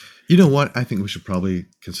You know what? I think we should probably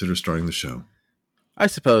consider starting the show. I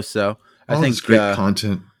suppose so. I All think this great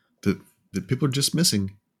content that people are just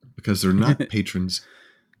missing because they're not patrons.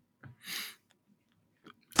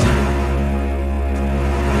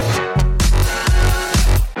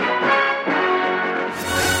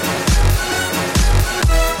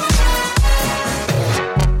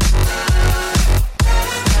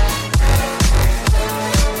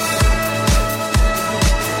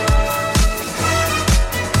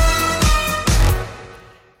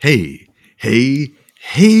 Hey,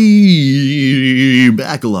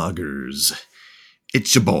 backloggers.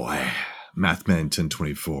 It's your boy,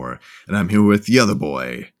 Mathman1024, and I'm here with the other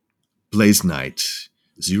boy, Blaze Knight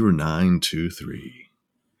 0923.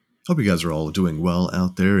 Hope you guys are all doing well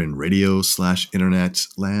out there in radio/internet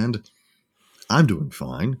land. I'm doing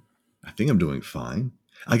fine. I think I'm doing fine.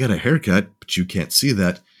 I got a haircut, but you can't see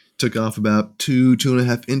that. Took off about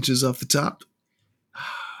 2.5 inches off the top.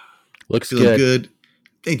 Looks Feeling good.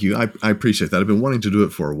 Thank you. I appreciate that. I've been wanting to do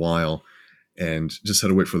it for a while and just had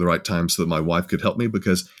to wait for the right time so that my wife could help me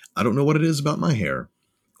because I don't know what it is about my hair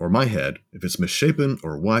or my head, if it's misshapen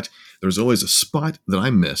or what. There's always a spot that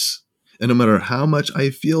I miss. And no matter how much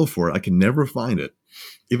I feel for it, I can never find it.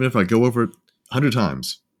 Even if I go over it 100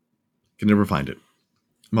 times, I can never find it.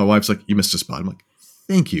 My wife's like, you missed a spot. I'm like,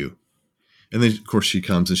 thank you. And then, of course, she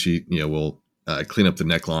comes and she will clean up the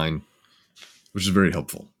neckline, which is very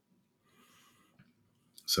helpful.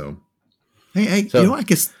 So, I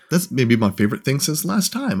guess that's maybe my favorite thing since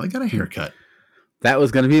last time. I got a haircut. That was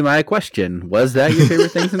going to be my question. Was that your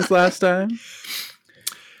favorite thing since last time?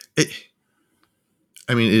 It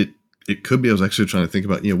could be. I was actually trying to think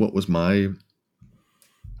about, what was my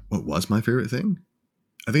favorite thing?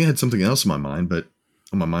 I think I had something else on my mind, but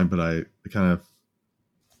I kind of,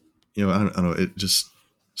 I don't know. It just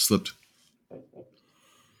slipped.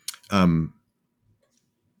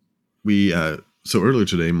 So earlier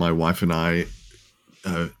today, my wife and I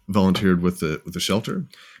volunteered with the shelter,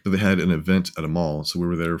 but they had an event at a mall. So we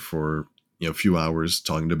were there for a few hours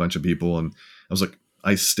talking to a bunch of people, and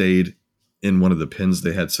I stayed in one of the pens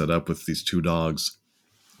they had set up with these two dogs.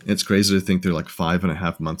 And it's crazy to think they're like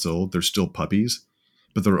 5.5 months old. They're still puppies,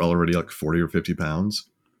 but they're already like 40 or 50 pounds.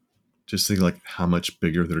 Just think like how much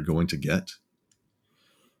bigger they're going to get.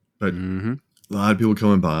 But a lot of people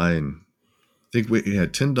coming by, and I think we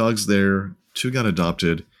had 10 dogs there. 2 got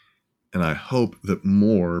adopted, and I hope that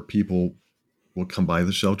more people will come by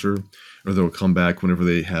the shelter, or they'll come back whenever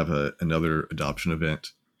they have another adoption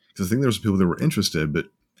event. Because I think there was people that were interested, but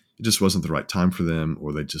it just wasn't the right time for them,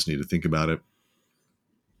 or they just need to think about it.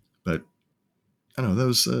 But I don't know, that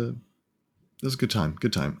was a good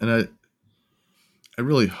time, and I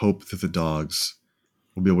really hope that the dogs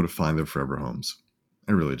will be able to find their forever homes.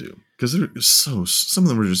 I really do, because they're some of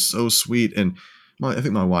them are just so sweet, and I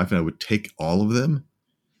think my wife and I would take all of them,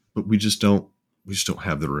 but we just don't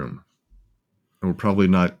have the room. And we're probably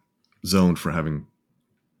not zoned for having,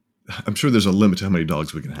 I'm sure there's a limit to how many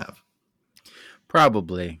dogs we can have.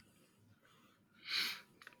 Probably.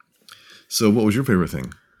 So what was your favorite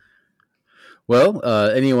thing? Well,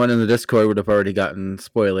 anyone in the Discord would have already gotten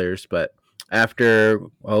spoilers, but after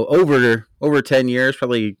over 10 years,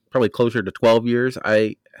 probably closer to 12 years,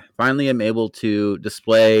 I finally am able to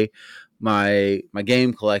display my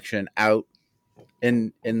game collection out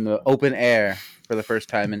in the open air for the first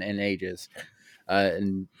time in ages.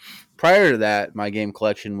 And prior to that, my game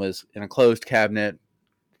collection was in a closed cabinet,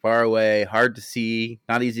 far away, hard to see,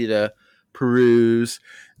 not easy to peruse,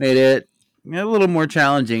 made it a little more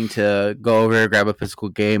challenging to go over, grab a physical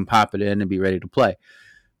game, pop it in, and be ready to play.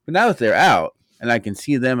 But now that they're out, and I can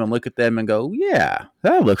see them and look at them and go, yeah,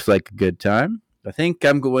 that looks like a good time, I think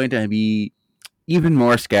I'm going to be even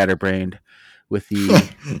more scatterbrained with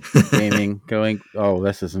the gaming going, oh,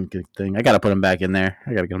 this isn't a good thing. I got to put them back in there.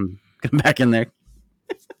 I got to get them back in there.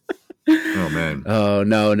 Oh, man. Oh,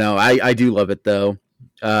 no. I do love it, though.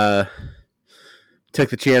 Took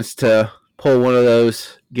the chance to pull one of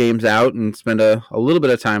those games out and spend a little bit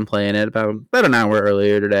of time playing it, about an hour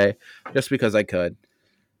earlier today, just because I could.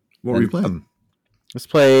 What were you playing? I was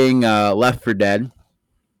playing Left 4 Dead.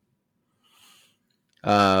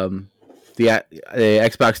 The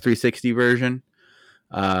Xbox 360 version.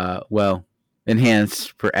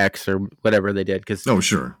 Enhanced for X or whatever they did. Oh,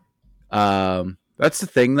 sure. That's the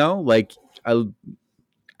thing, though. Like, I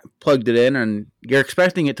plugged it in, and you're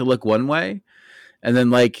expecting it to look one way, and then,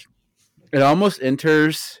 like, it almost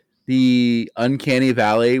enters the uncanny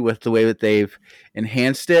valley with the way that they've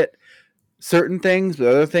enhanced it. Certain things, but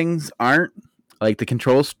other things aren't. Like, the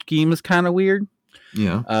control scheme is kind of weird.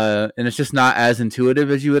 Yeah. And it's just not as intuitive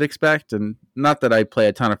as you would expect. And not that I play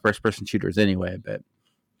a ton of first-person shooters anyway, but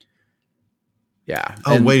Yeah.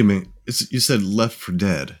 Oh, wait a minute. You said Left for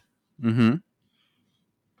Dead. Mm-hmm.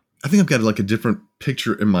 I think I've got like a different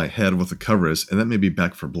picture in my head of what the cover is, and that may be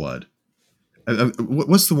Back for Blood.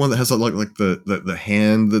 What's the one that has like the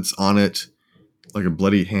hand that's on it, like a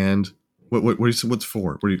bloody hand? What's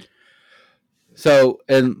for? What do you? So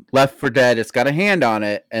in Left for Dead, it's got a hand on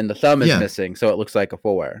it, and the thumb is Yeah. missing, so it looks like a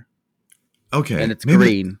 4. Okay, And it's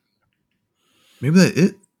green. Maybe that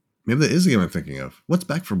is the game I'm thinking of. What's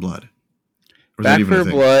Back for Blood? Or is that Back even a for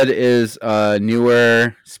thing? Blood is a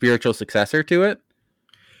newer spiritual successor to it.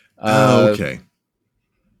 Okay.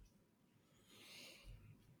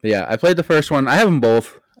 Yeah, I played the first one. I have them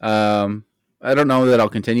both. I don't know that I'll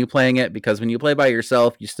continue playing it because when you play by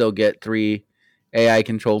yourself, you still get 3 AI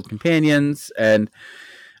controlled companions, and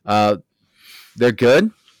they're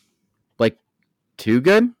good, like too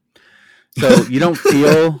good. So you don't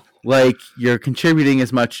feel like you're contributing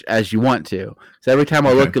as much as you want to. So every time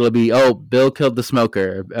I look, it'll be, oh, Bill killed the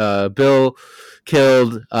smoker. Bill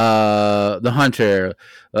killed the hunter.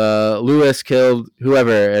 Lewis killed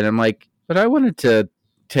whoever. And I'm like, but I wanted to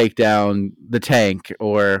take down the tank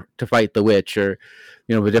or to fight the witch or,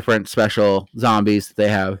 the different special zombies that they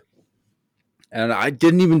have. And I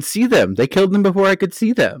didn't even see them. They killed them before I could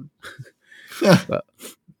see them.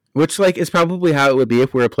 Which, is probably how it would be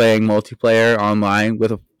if we were playing multiplayer online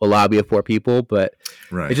with a lobby of 4 people. But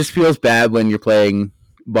Right. It just feels bad when you're playing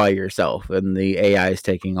by yourself and the AI is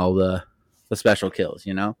taking all the special kills,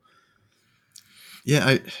 Yeah,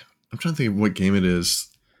 I'm trying to think of what game it is.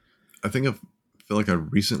 I feel like I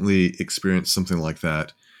recently experienced something like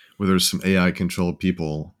that, where there's some AI-controlled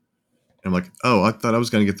people. And I'm like, oh, I thought I was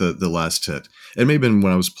going to get the last hit. It may have been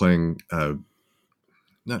when I was playing,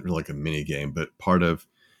 not really like a mini game, but part of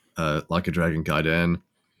Like a Dragon Gaiden.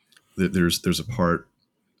 There's a part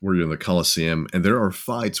where you're in the Colosseum, and there are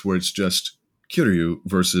fights where it's just Kiryu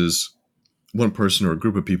versus one person or a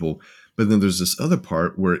group of people. But then there's this other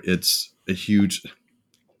part where it's a huge,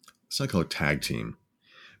 it's not called a tag team,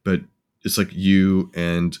 but it's like you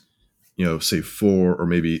and, say 4 or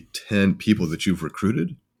maybe 10 people that you've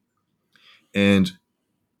recruited. And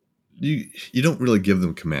you don't really give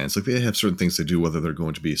them commands. Like, they have certain things to do, whether they're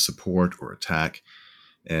going to be support or attack.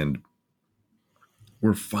 And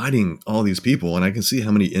we're fighting all these people, and I can see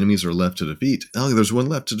how many enemies are left to defeat. Oh, there's one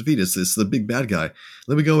left to defeat. It's the big bad guy.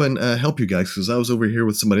 Let me go and help you guys, because I was over here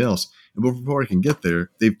with somebody else. And before I can get there,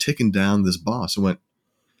 they've taken down this boss. I went,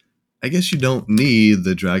 I guess you don't need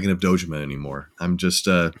the Dragon of Dojima anymore. I'm just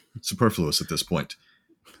superfluous at this point.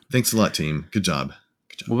 Thanks a lot, team. Good job.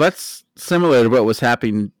 Well, that's similar to what was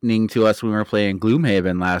happening to us when we were playing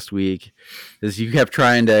Gloomhaven last week. Is you kept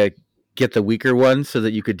trying to get the weaker one so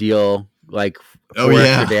that you could deal 4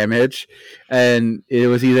 extra damage, and it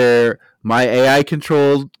was either my AI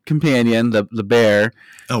controlled companion, the bear,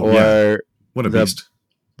 or what a beast,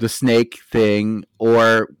 the snake thing,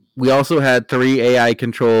 or we also had 3 AI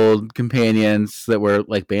controlled companions that were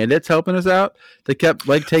like bandits helping us out. They kept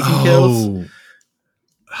taking kills.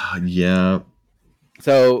 Yeah.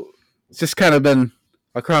 So it's just kind of been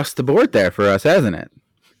across the board there for us, hasn't it?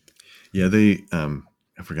 Yeah, they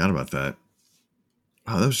I forgot about that.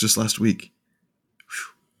 Wow, that was just last week.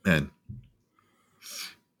 Whew, man.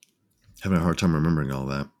 Having a hard time remembering all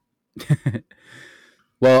that.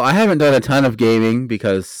 Well, I haven't done a ton of gaming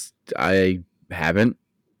because I haven't.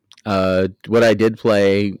 What I did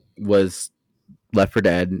play was Left 4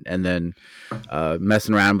 Dead, and then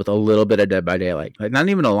messing around with a little bit of Dead by Daylight. Not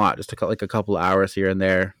even a lot, just a couple of hours here and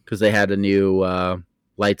there, because they had a new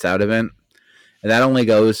Lights Out event, and that only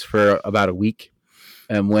goes for about a week.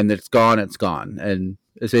 And when it's gone, it's gone. And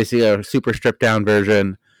it's basically a super stripped down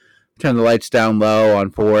version. Turn the lights down low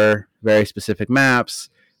on 4 very specific maps.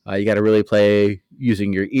 You got to really play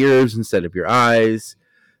using your ears instead of your eyes.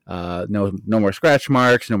 No more scratch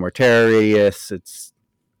marks, no more terror radius. It's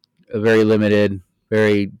a very limited,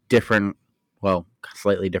 very different,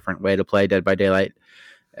 slightly different way to play Dead by Daylight.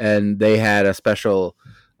 And they had a special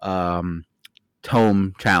tome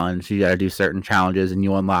challenge. You got to do certain challenges, and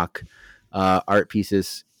you unlock art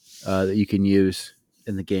pieces that you can use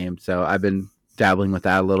in the game. So I've been dabbling with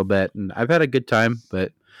that a little bit, and I've had a good time,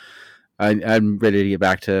 but I'm ready to get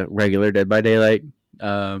back to regular Dead by Daylight.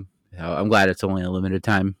 I'm glad it's only a limited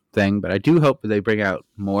time thing, but I do hope that they bring out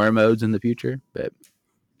more modes in the future. But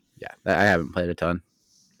yeah, I haven't played a ton.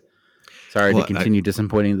 Sorry to continue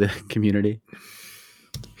disappointing the community.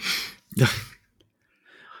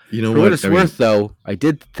 You know For what it's worth, though, I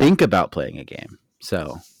did think about playing a game.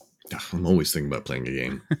 So I'm always thinking about playing a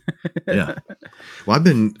game. Yeah. Well,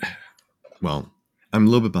 I'm a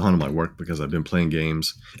little bit behind on my work because I've been playing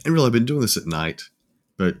games, and really I've been doing this at night,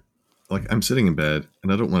 but like I'm sitting in bed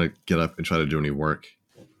and I don't want to get up and try to do any work.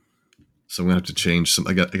 So I'm gonna have to change some.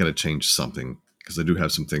 I got to change something because I do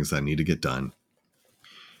have some things that I need to get done.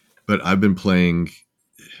 But I've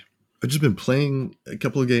just been playing a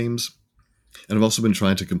couple of games, and I've also been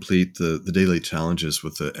trying to complete the daily challenges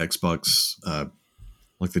with the Xbox,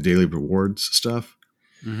 like the daily rewards stuff.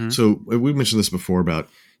 Mm-hmm. So we mentioned this before about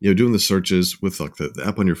doing the searches with like the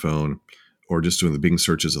app on your phone, or just doing the Bing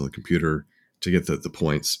searches on the computer to get the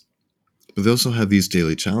points. But they also have these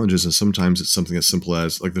daily challenges, and sometimes it's something as simple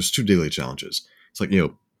as like there's 2 daily challenges. It's like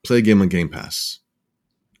play a game on Game Pass.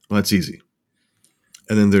 Well, that's easy.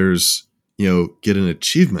 And then there's get an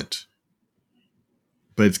achievement,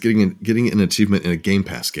 but it's getting an achievement in a Game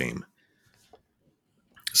Pass game.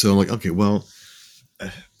 So I'm like, okay, well,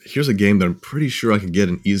 here's a game that I'm pretty sure I can get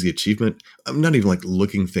an easy achievement. I'm not even like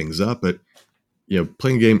looking things up, but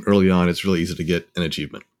playing a game early on, it's really easy to get an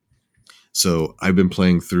achievement. So I've been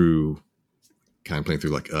playing through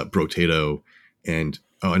like Brotato, and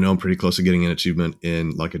I know I'm pretty close to getting an achievement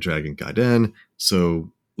in Like a Dragon Gaiden.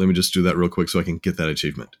 So let me just do that real quick so I can get that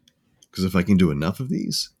achievement. Because if I can do enough of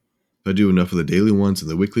these, if I do enough of the daily ones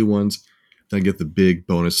and the weekly ones, then I get the big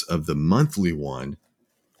bonus of the monthly one,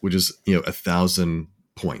 which is 1,000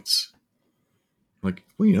 points. Like,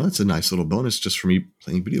 well, that's a nice little bonus just for me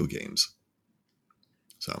playing video games.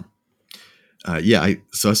 So, I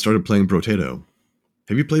started playing Brotato.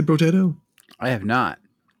 Have you played Brotato? I have not.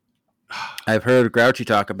 I've heard Grouchy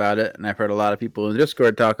talk about it, and I've heard a lot of people in the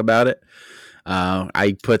Discord talk about it.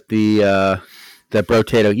 I put the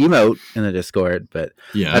Brotato emote in the Discord, but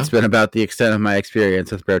that's been about the extent of my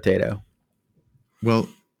experience with Brotato. Well,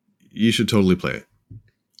 you should totally play it.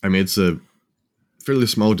 I mean, it's a fairly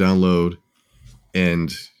small download,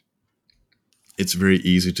 and it's very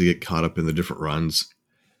easy to get caught up in the different runs.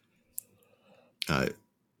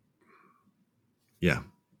 Yeah.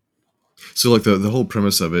 So like the whole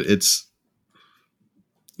premise of it, it's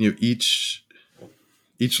each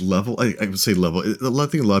level, I would say level, I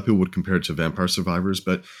think a lot of people would compare it to Vampire Survivors,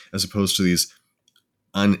 but as opposed to these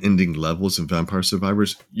unending levels in Vampire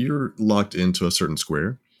Survivors, you're locked into a certain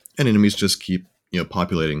square, and enemies just keep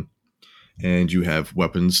populating, and you have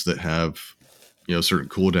weapons that have certain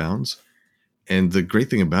cooldowns. And the great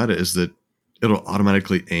thing about it is that it'll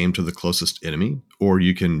automatically aim to the closest enemy, or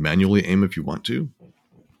you can manually aim if you want to.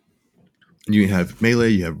 And you have melee,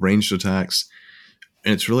 you have ranged attacks,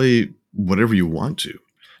 and it's really whatever you want to.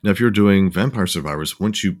 Now, if you're doing Vampire Survivors,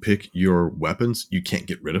 once you pick your weapons, you can't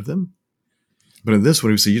get rid of them. But in this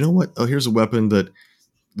one, you say, you know what? Oh, here's a weapon that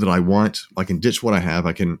I want. I can ditch what I have.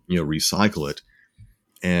 I can recycle it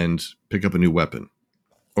and pick up a new weapon.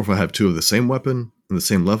 Or if I have 2 of the same weapon in the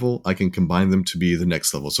same level, I can combine them to be the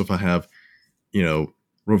next level. So if I have,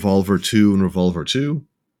 Revolver 2 and Revolver 2,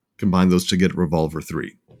 combine those to get Revolver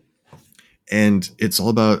 3. And it's all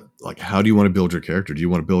about like, how do you want to build your character? Do you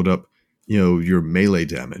want to build up, your melee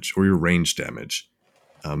damage or your range damage?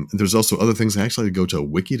 And there's also other things. I actually go to a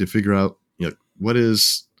wiki to figure out, what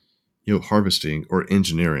is, harvesting or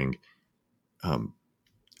engineering. And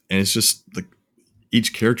it's just like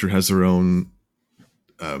each character has their own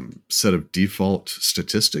set of default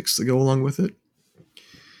statistics that go along with it.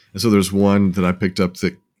 And so there's one that I picked up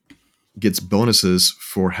that gets bonuses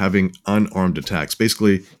for having unarmed attacks.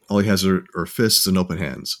 Basically, all he has are fists and open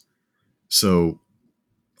hands. So,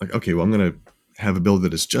 like, okay, well, I'm going to have a build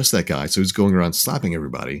that is just that guy. So he's going around slapping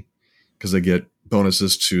everybody because they get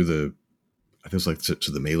bonuses to the, I think it's like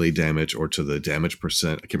to the melee damage or to the damage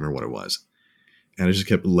percent. I can't remember what it was. And I just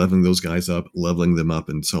kept leveling those guys up, leveling them up,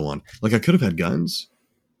 and so on. Like, I could have had guns,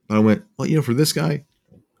 but I went, well, for this guy,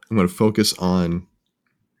 I'm going to focus on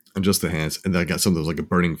just the hands. And then I got some of those like a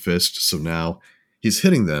burning fist. So now he's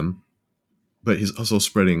hitting them, but he's also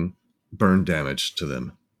spreading burn damage to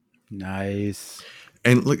them. Nice.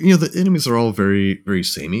 And like, the enemies are all very, very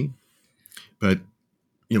samey, but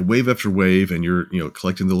wave after wave, and you're,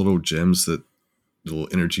 collecting the little gems, the little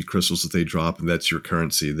energy crystals that they drop. And that's your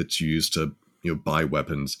currency that you use to, buy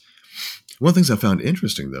weapons. One of the things I found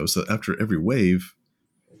interesting though, is that after every wave,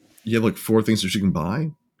 you have like 4 things that you can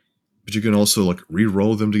buy. But you can also like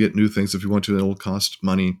re-roll them to get new things if you want to. That will cost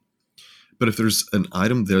money. But if there's an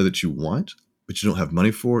item there that you want, but you don't have money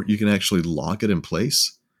for, you can actually lock it in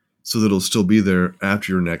place so that it'll still be there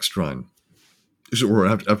after your next run, or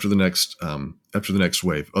after the next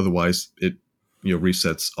wave. Otherwise, it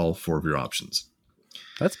resets all 4 of your options.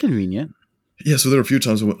 That's convenient. Yeah. So there are a few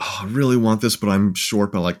times I went, I really want this, but I'm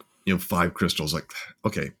short by like 5 crystals. Like,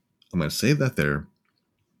 okay, I'm going to save that there.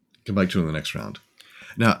 Come back to it in the next round.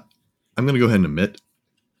 Now, I'm going to go ahead and admit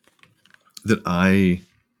that I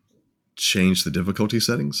changed the difficulty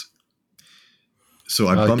settings. So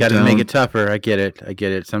I Oh, bumped gotta down. make it tougher. I get it. I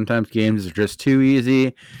get it. Sometimes games are just too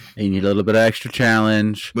easy, and you need a little bit of extra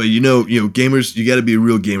challenge. But gamers, you got to be a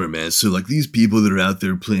real gamer, man. So like these people that are out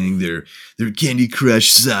there playing their Candy Crush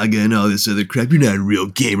Saga and all this other crap, you're not a real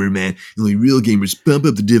gamer, man. The only real gamers bump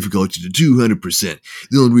up the difficulty to 200%.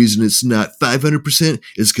 The only reason it's not 500%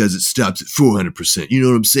 is because it stops at 400%. You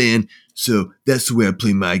know what I'm saying? So that's the way I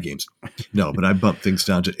play my games. No, but I bump things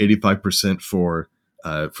down to 85% for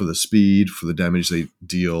the speed, for the damage they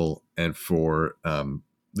deal, and for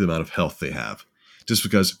the amount of health they have. Just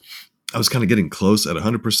because I was kind of getting close at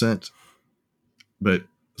 100%, but I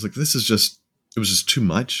was like, it was just too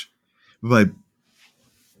much. By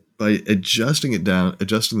adjusting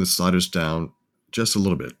the sliders down just a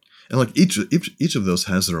little bit, and like each of those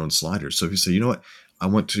has their own sliders. So if you say, you know what, I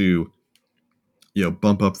want to,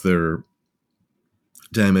 bump up their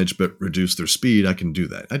damage but reduce their speed, I can do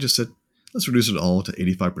that. I just said, let's reduce it all to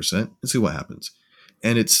 85% and see what happens.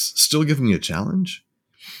 And it's still giving me a challenge,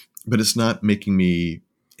 but it's not making me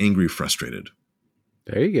angry, frustrated.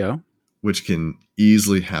 There you go. Which can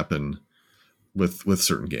easily happen with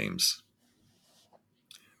certain games.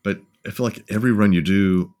 But I feel like every run you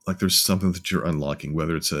do, like there's something that you're unlocking,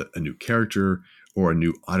 whether it's a new character or a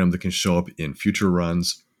new item that can show up in future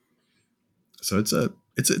runs. So it's a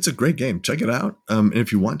great game. Check it out. And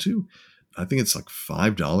if you want to, I think it's like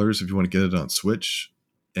 $5 if you want to get it on Switch.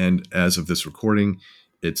 And as of this recording,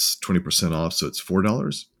 it's 20% off, so it's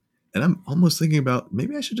 $4. And I'm almost thinking about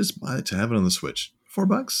maybe I should just buy it to have it on the Switch.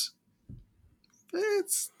 $4.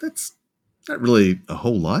 That's not really a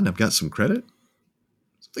whole lot. I've got some credit.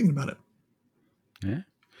 So I'm thinking about it. Yeah.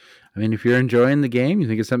 I mean, if you're enjoying the game, you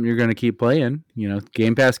think it's something you're going to keep playing.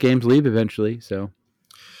 Game Pass games leave eventually, so.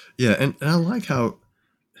 Yeah, and I like how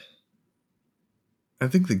I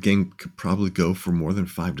think the game could probably go for more than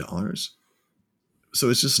 $5. So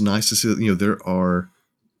it's just nice to see that, there are,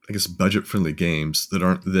 I guess, budget-friendly games that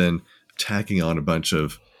aren't then tacking on a bunch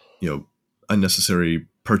of, unnecessary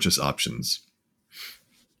purchase options.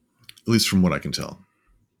 At least from what I can tell.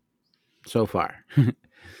 So far.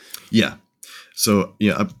 Yeah. So,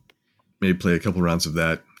 I maybe play a couple rounds of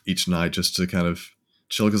that each night just to kind of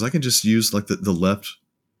chill, because I can just use like the left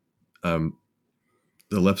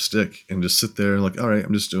stick and just sit there like, all right,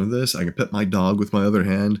 I'm just doing this. I can pet my dog with my other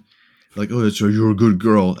hand. Like, oh, you're a good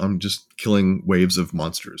girl. I'm just killing waves of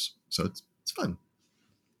monsters. So it's fun.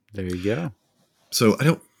 There you go. So I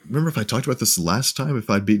don't remember if I talked about this last time, if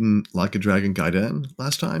I'd beaten Like a Dragon Gaiden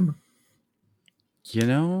last time.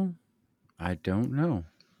 I don't know.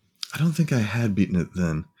 I don't think I had beaten it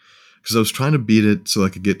then, because I was trying to beat it so I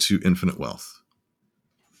could get to Infinite Wealth.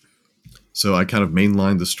 So I kind of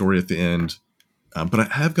mainlined the story at the end. But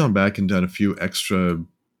I have gone back and done a few extra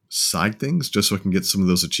side things just so I can get some of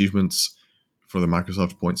those achievements for the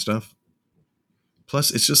Microsoft Point stuff.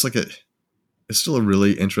 Plus, it's just like it's still a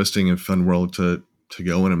really interesting and fun world to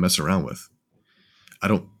go in and mess around with. I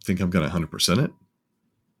don't think I'm going to 100% it,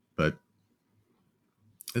 but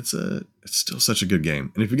it's still such a good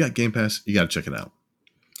game. And if you got Game Pass, you got to check it out.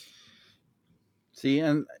 See,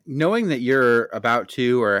 and knowing that you're about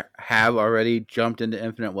to or have already jumped into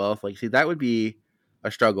Infinite Wealth, that would be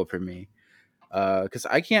a struggle for me. Because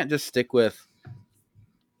I can't just stick with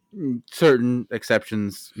certain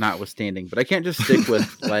exceptions notwithstanding, but I can't just stick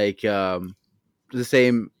with the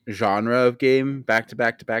same genre of game back to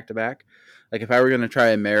back to back to back. Like if I were going to try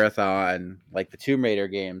a marathon, like the Tomb Raider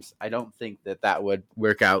games, I don't think that would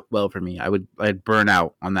work out well for me. I'd burn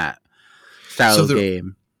out on that style of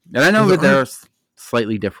game. And I know that they're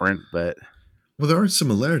slightly different, but there are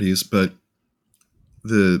similarities, but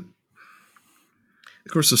of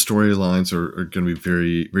course the storylines are going to be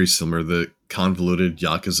very, very similar. The convoluted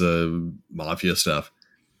Yakuza mafia stuff,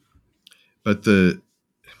 but the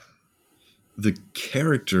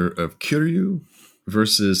character of Kiryu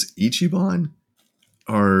versus Ichiban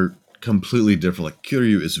are completely different. Like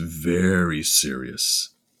Kiryu is very serious.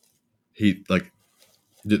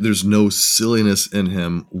 There's no silliness in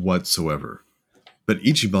him whatsoever. But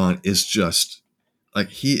Ichiban is just like,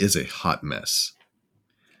 he is a hot mess.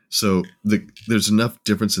 So there's enough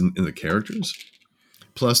difference in the characters.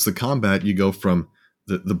 Plus the combat, you go from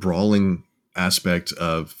the brawling aspect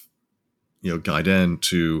of, Gaiden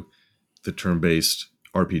to the turn-based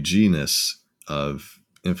RPG-ness of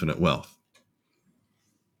Infinite Wealth.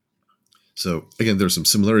 So again, there's some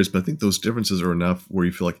similarities, but I think those differences are enough where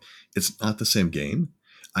you feel like it's not the same game.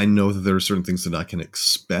 I know that there are certain things that I can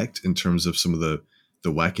expect in terms of some of the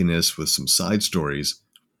wackiness with some side stories,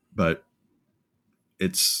 but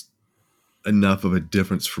it's enough of a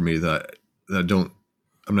difference for me that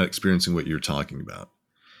I'm not experiencing what you're talking about.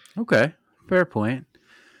 Okay, fair point.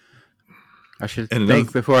 I should And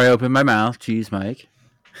think before I open my mouth. Jeez, Mike.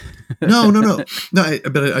 no.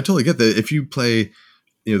 But I totally get that. If you play,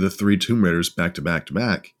 the 3 Tomb Raiders back to back to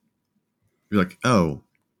back, you're like, oh,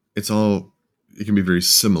 it can be very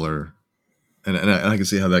similar. And I can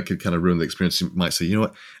see how that could kind of ruin the experience. You might say, you know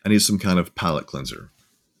what, I need some kind of palate cleanser.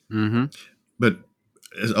 Mm-hmm. But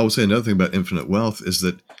I would say another thing about Infinite Wealth is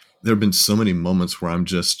that there have been so many moments where I'm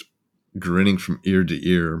just grinning from ear to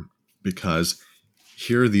ear because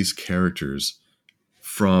here are these characters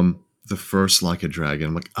from the first Like a Dragon.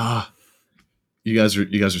 I'm like, you guys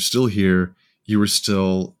are still here. You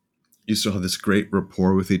still have this great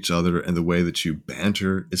rapport with each other, and the way that you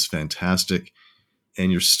banter is fantastic.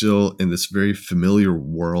 And you're still in this very familiar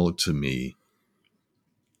world to me.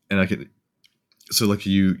 And so like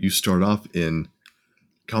you start off in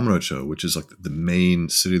Kamurocho, which is like the main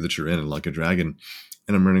city that you're in Like a Dragon.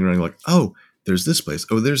 And I'm running around like, oh, there's this place.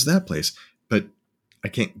 Oh, there's that place. But I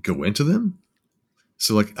can't go into them.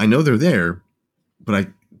 So like, I know they're there, but I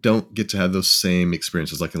don't get to have those same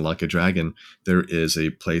experiences. Like in Like a Dragon, there is a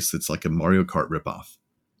place that's like a Mario Kart ripoff.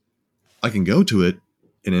 I can go to it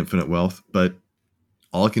in Infinite Wealth, but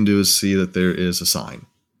all I can do is see that there is a sign,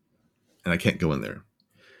 and I can't go in there.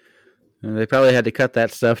 And they probably had to cut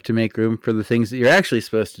that stuff to make room for the things that you're actually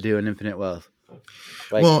supposed to do in Infinite Wealth.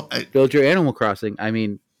 Like, build your Animal Crossing. I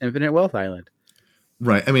mean, Infinite Wealth Island.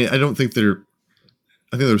 Right. I mean, I think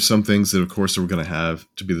there's some things that, of course, we're going to have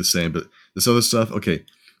to be the same, but this other stuff, okay,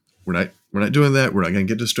 we're not doing that. We're not going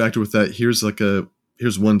to get distracted with that. Here's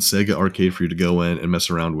one Sega arcade for you to go in and mess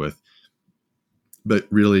around with. But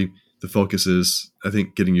really, the focus is, I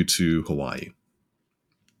think, getting you to Hawaii.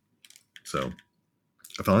 So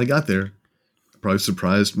I finally got there. I probably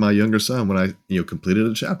surprised my younger son when I, completed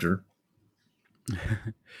a chapter.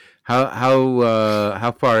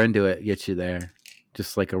 How far into it gets you there?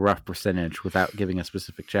 Just like a rough percentage without giving a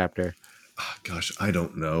specific chapter. Oh, gosh, I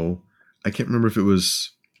don't know. I can't remember if it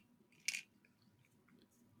was.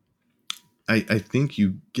 I think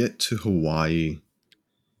you get to Hawaii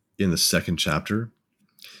in the second chapter.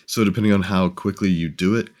 So depending on how quickly you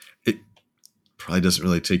do it, it probably doesn't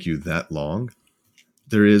really take you that long.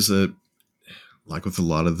 There is like with a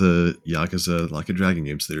lot of the Yakuza Like a Dragon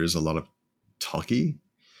games, there is a lot of talkie.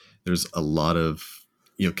 There's a lot of,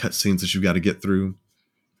 cutscenes that you've got to get through.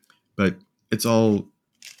 But it's all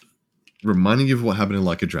reminding you of what happened in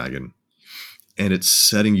Like a Dragon. And it's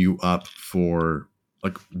setting you up for,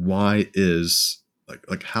 like, why is,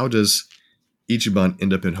 like how does Ichiban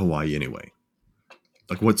end up in Hawaii anyway?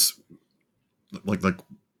 Like, what's, like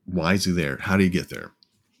why is he there? How do you get there?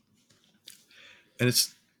 And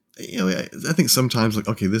it's, I think sometimes, like,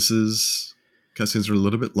 okay, cutscenes are a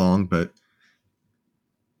little bit long, but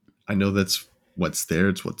I know that's what's there.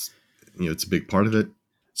 It's it's a big part of it.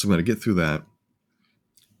 So I'm going to get through that,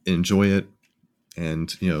 enjoy it, and,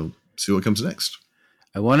 see what comes next.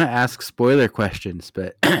 I want to ask spoiler questions,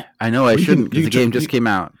 but I know I shouldn't because the game just came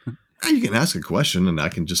out. You can ask a question and I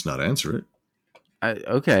can just not answer it.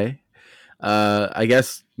 Okay. I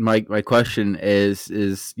guess my question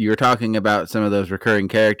is you're talking about some of those recurring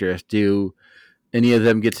characters. Do any of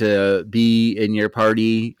them get to be in your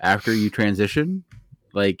party after you transition,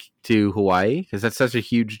 like, to Hawaii? Because that's such a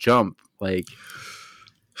huge jump. Like,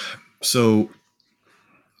 so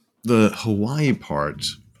the Hawaii part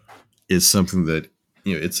is something that,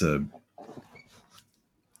 it's a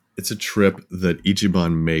trip that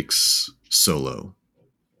Ichiban makes solo.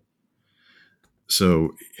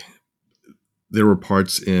 So there were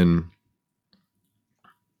parts in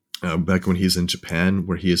back when he's in Japan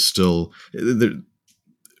where he is still there.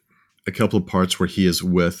 A couple of parts where he is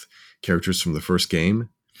with characters from the first game,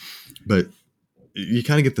 but you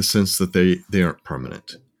kind of get the sense that they aren't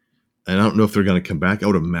permanent. And I don't know if they're going to come back. I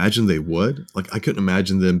would imagine they would. Like, I couldn't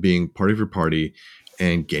imagine them being part of your party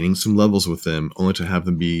and gaining some levels with them only to have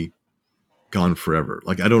them be gone forever.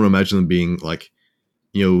 Like, I don't imagine them being like,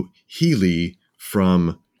 Healy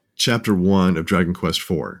from Chapter 1 of Dragon Quest IV,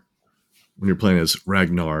 when you're playing as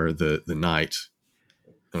Ragnar the Knight.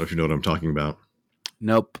 I don't know if you know what I'm talking about.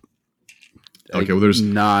 Nope. Okay, well, there's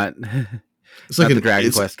not. It's like not the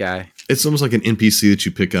Dragon Quest guy. It's almost like an NPC that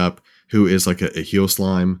you pick up who is like a heal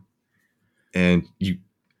slime, and you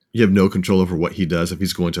have no control over what he does if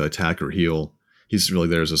he's going to attack or heal. He's really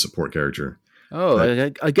there as a support character.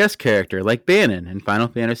 Oh, a guest character like Banon in Final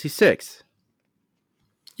Fantasy VI.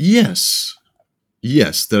 Yes,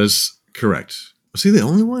 that is correct. Was he the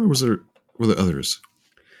only one, or were there others?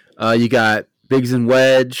 You got Biggs and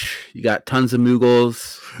Wedge. You got tons of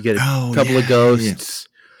Moogles. You get a couple of ghosts.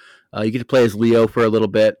 Yeah. You get to play as Leo for a little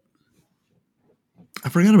bit. I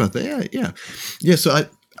forgot about that. Yeah. So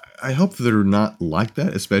I hope they're not like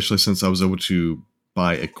that, especially since I was able to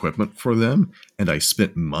buy equipment for them and I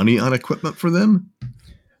spent money on equipment for them.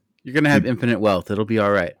 You're going to have infinite wealth. It'll be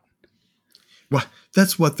all right. Well,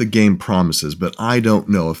 that's what the game promises, but I don't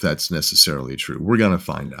know if that's necessarily true. We're going to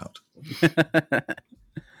find out.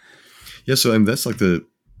 Yeah, so that's like the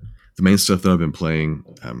main stuff that I've been playing.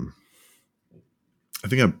 I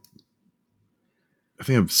think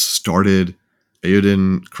I've started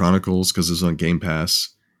Eiyuden Chronicles because it's on Game Pass.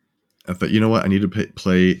 I thought, you know what, I need to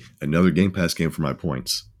play another Game Pass game for my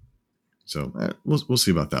points. So we'll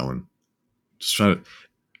see about that one. Just try to.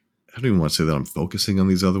 I don't even want to say that I'm focusing on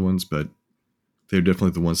these other ones, but they're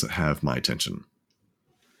definitely the ones that have my attention.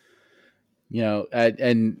 You know,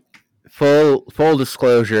 and full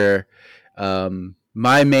disclosure,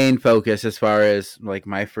 my main focus as far as like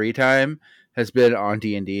my free time has been on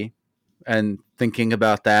D&D and thinking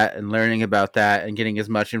about that and learning about that and getting as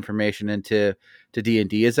much information into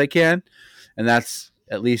D&D as I can. And that's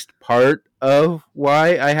at least part of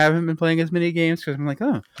why I haven't been playing as many games, because I'm like,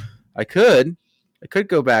 oh, I could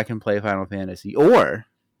go back and play Final Fantasy, or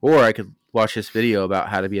I could watch this video about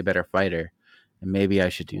how to be a better fighter, and maybe I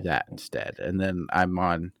should do that instead. And then I'm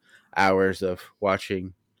on hours of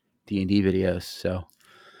watching D&D videos. So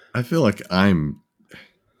I feel like I'm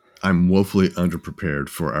woefully underprepared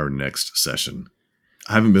for our next session.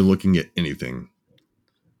 I haven't been looking at anything.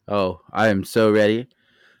 Oh, I am so ready.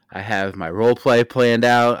 I have my role play planned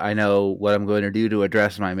out. I know what I'm going to do to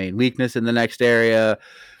address my main weakness in the next area.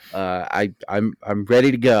 I'm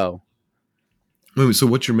ready to go. Wait, so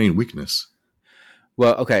what's your main weakness?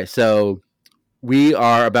 Well, okay, so we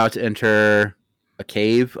are about to enter a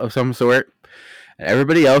cave of some sort, and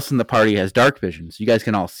everybody else in the party has dark vision, so you guys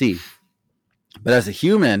can all see. But as a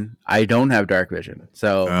human, I don't have dark vision,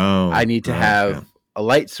 so I need to have a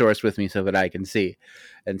light source with me so that I can see.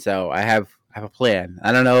 And so I have a plan.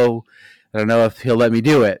 I don't know if he'll let me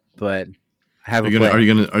do it, but I have a plan. Are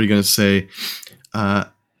you gonna say,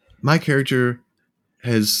 my character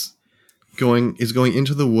is going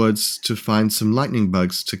into the woods to find some lightning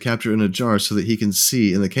bugs to capture in a jar so that he can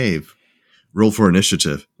see in the cave? Roll for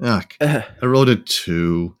initiative. I rolled a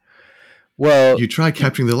 2. Well, you tried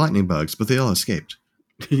capturing the lightning bugs, but they all escaped.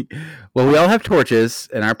 Well, we all have torches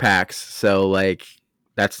in our packs, so like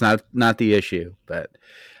that's not the issue. But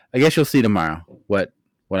I guess you'll see tomorrow what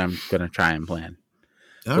I'm gonna try and plan.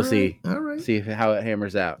 We'll see. All right. See how it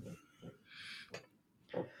hammers out.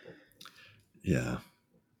 Yeah.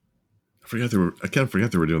 I kind of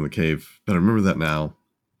forgot they were doing the cave, but I remember that now.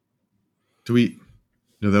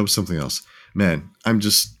 No, that was something else. Man, I'm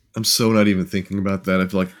so not even thinking about that. I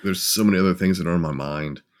feel like there's so many other things that are on my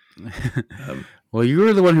mind. Well, you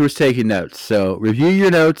were the one who was taking notes, so review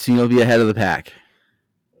your notes and you'll be ahead of the pack.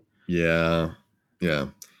 Yeah.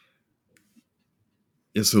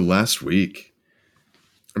 So last week,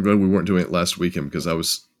 I'm glad we weren't doing it last weekend because I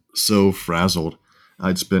was so frazzled.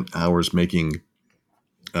 I'd spent hours making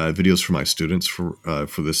videos for my students for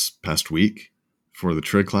this past week for the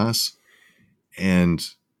trig class, and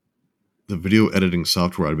the video editing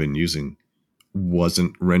software I'd been using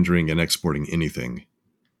wasn't rendering and exporting anything.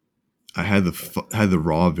 I had the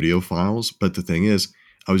raw video files, but the thing is,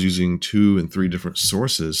 I was using 2 and 3 different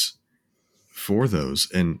sources for those,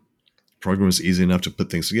 and the program was easy enough to put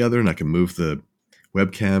things together, and I could move the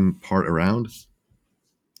webcam part around.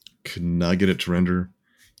 Could not get it to render.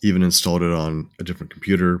 Even installed it on a different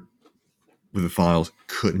computer with the files.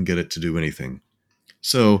 Couldn't get it to do anything.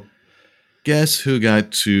 So, guess who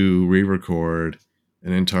got to re-record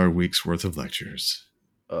an entire week's worth of lectures?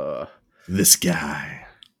 This guy.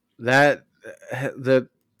 That the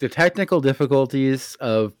technical difficulties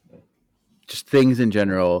of just things in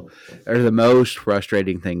general are the most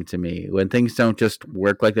frustrating thing to me. When things don't just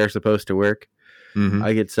work like they're supposed to work,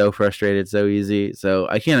 I get so frustrated so easy. So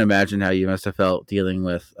I can't imagine how you must have felt dealing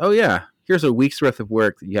with, oh yeah, here's a week's worth of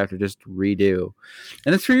work that you have to just redo.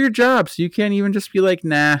 And it's for your job, so you can't even just be like,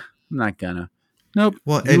 nah, I'm not gonna. Nope,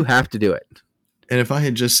 well, you have to do it. And if I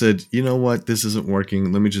had just said, you know what, this isn't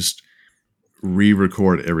working, let me just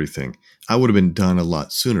re-record everything, I would have been done a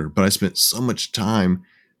lot sooner. But I spent so much time,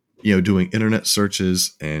 doing internet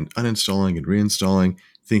searches and uninstalling and reinstalling,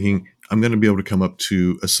 thinking I'm going to be able to come up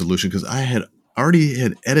to a solution because I had already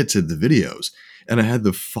edited the videos and I had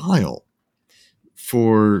the file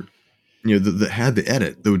for, that had the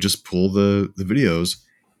edit that would just pull the videos,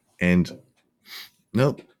 and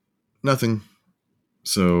nope, nothing.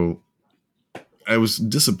 So I was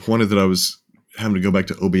disappointed that I was having to go back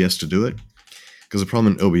to OBS to do it, because the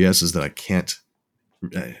problem in OBS is that I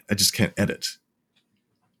just can't edit.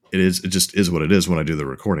 It just is what it is when I do the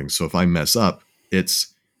recording. So if I mess up,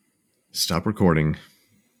 it's stop recording,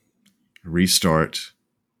 restart,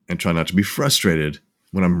 and try not to be frustrated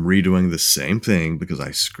when I'm redoing the same thing because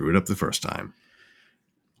I screwed up the first time.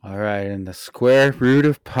 All right, and the square root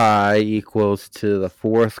of pi equals to the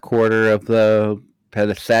fourth quarter of the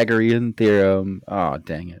Pythagorean theorem. Oh,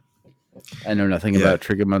 dang it. I know nothing about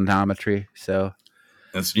trigonometry, so.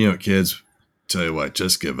 That's, kids, tell you what,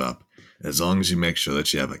 just give up. As long as you make sure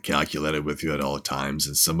that you have a calculator with you at all times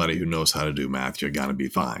and somebody who knows how to do math, you're going to be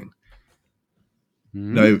fine.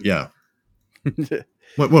 Hmm? No, yeah.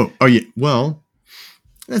 Whoa. Oh, yeah. Well,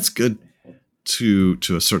 that's good to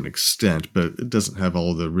a certain extent, but it doesn't have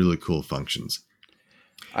all the really cool functions.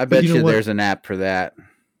 I bet you there's an app for that.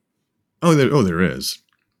 Oh, there is.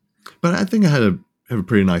 But I think I have a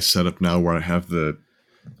pretty nice setup now where I have I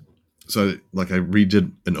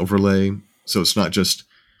redid an overlay, so it's not just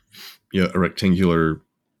a rectangular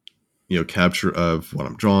capture of what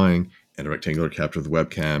I'm drawing and a rectangular capture of the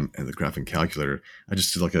webcam and the graphing calculator. I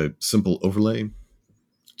just did like a simple overlay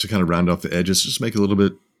to kind of round off the edges, just make it a little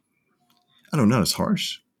bit, not as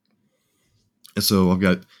harsh. And so I've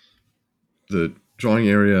got the drawing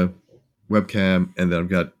area, webcam, and then I've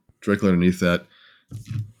got directly underneath that,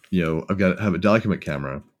 I've got to have a document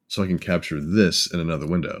camera so I can capture this in another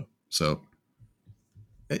window. So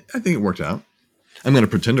I think it worked out. I'm going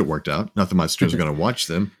to pretend it worked out. Not that my students are going to watch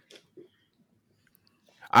them.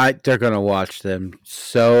 They're going to watch them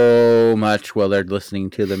so much while they're listening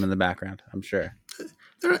to them in the background, I'm sure.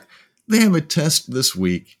 They have a test this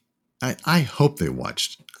week. I hope they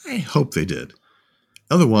watched. I hope they did.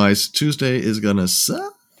 Otherwise, Tuesday is going to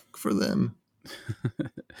suck for them.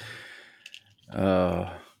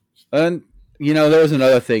 And, there was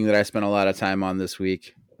another thing that I spent a lot of time on this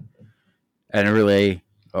week. And really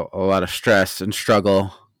a lot of stress and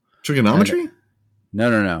struggle. Trigonometry?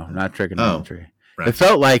 No, not trigonometry. Oh, right. It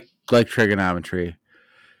felt like trigonometry.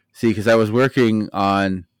 See, because I was working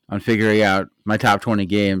on figuring out my top 20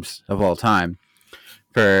 games of all time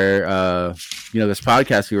for this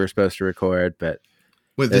podcast we were supposed to record. But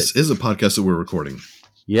wait, this is a podcast that we're recording.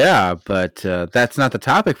 Yeah, but that's not the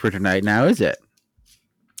topic for tonight now, is it?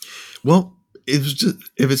 Well, if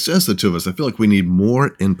it's just the two of us, I feel like we need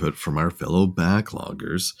more input from our fellow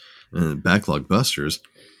backloggers and backlog busters.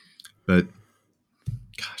 But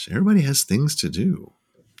gosh, everybody has things to do.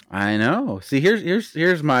 I know. See,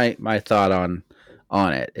 here's my thought on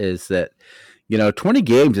it is that 20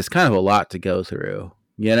 games is kind of a lot to go through,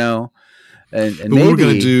 and but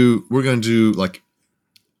maybe we're gonna do like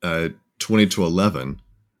 20 to 11,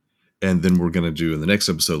 and then we're gonna do in the next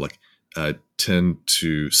episode like 10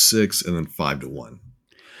 to 6, and then 5 to 1.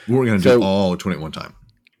 We're gonna do all 20 at one time.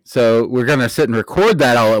 So we're gonna sit and record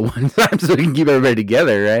that all at one time so we can keep everybody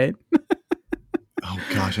together, right? Oh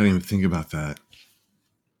gosh, I didn't even think about that.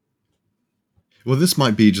 Well, this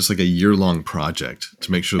might be just like a year-long project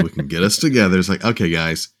to make sure we can get us together. It's like, okay,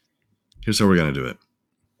 guys, here's how we're gonna do it.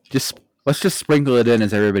 Let's just sprinkle it in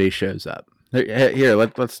as everybody shows up. Here,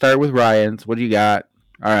 let's start with Ryan's. What do you got?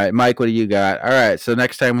 All right, Mike, what do you got? All right, so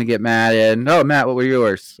next time we get Matt in. Oh, Matt, what were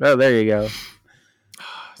yours? Oh, there you go.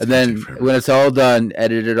 And then when it's all done,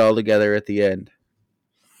 edit it all together at the end.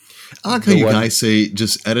 I like how you guys say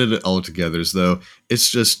just edit it all together as though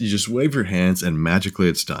it's just, you just wave your hands and magically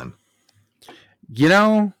it's done.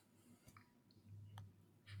 Yeah,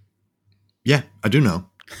 I do know.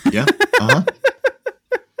 Yeah, uh-huh.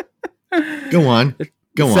 Go on.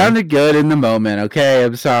 Sounded good in the moment, okay?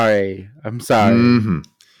 I'm sorry.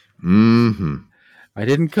 Mm-hmm. I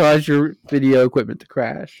didn't cause your video equipment to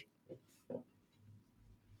crash.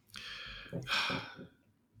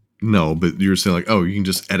 No, but you were saying like, oh, you can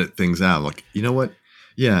just edit things out. Like, you know what?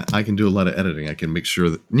 Yeah, I can do a lot of editing. I can make sure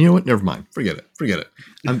that, you know what? Never mind. Forget it.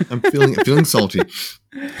 I'm feeling salty.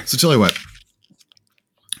 So tell you what,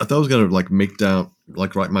 I thought I was going to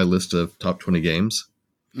write my list of top 20 games.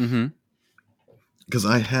 Mm-hmm. Because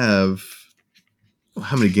I have,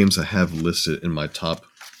 how many games I have listed in my top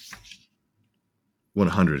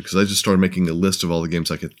 100? Because I just started making a list of all the games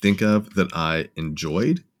I could think of that I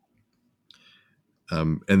enjoyed.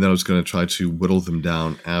 And then I was going to try to whittle them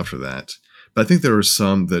down after that. But I think there are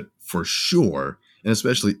some that for sure, and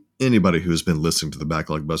especially anybody who has been listening to the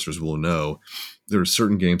Backlog Busters will know, there are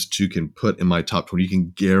certain games that you can put in my top 20. You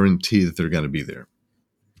can guarantee that they're going to be there.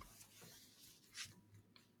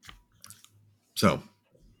 So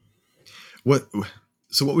what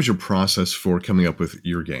was your process for coming up with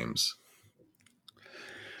your games?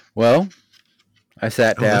 Well, I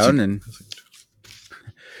sat down and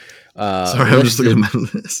sorry, I'm just looking at my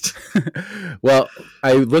list. Well,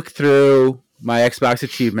 I looked through my Xbox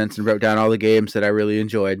achievements and wrote down all the games that I really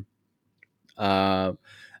enjoyed. And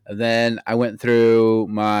And then I went through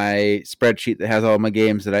my spreadsheet that has all my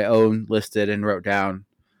games that I own listed and wrote down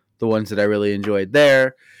the ones that I really enjoyed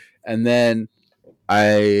there. And then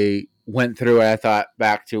I went through and I thought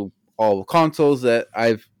back to all the consoles that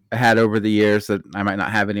I've had over the years that I might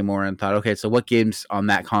not have anymore, and thought, okay, so what games on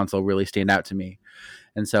that console really stand out to me?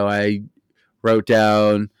 And so I wrote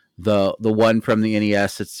down the one from the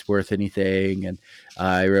NES that's worth anything, and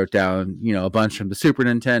I wrote down a bunch from the Super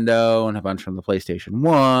Nintendo and a bunch from the PlayStation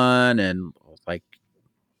 1 and like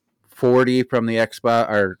 40 from the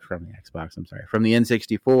Xbox, I'm sorry, from the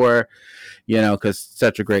N64, because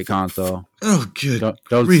such a great console. Oh, good.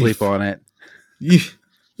 Don't sleep on it.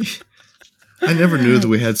 I never knew that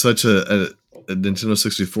we had such a Nintendo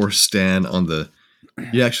 64 stand on the.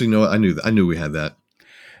 You actually know what? I knew we had that.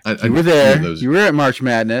 You were there. You were at March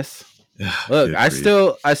Madness. Look, I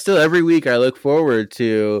still every week I look forward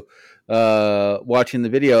to watching the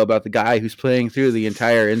video about the guy who's playing through the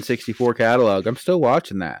entire N64 catalog. I'm still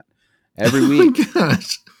watching that every week. Oh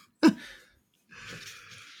my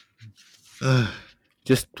gosh.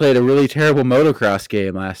 Just played a really terrible motocross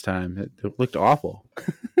game last time. It looked awful.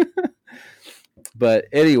 But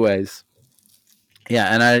anyways,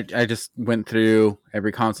 yeah, and I just went through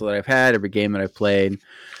every console that I've had, every game that I've played,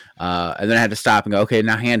 and then I had to stop and go, okay,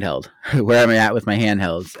 now handheld. Where am I at with my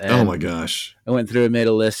handhelds? And oh my gosh! I went through and made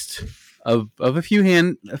a list of a few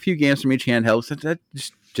games from each handheld. So I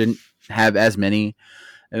just didn't have as many,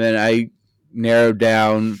 and then I narrowed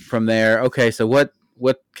down from there. Okay, so what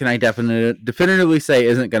can I definitively say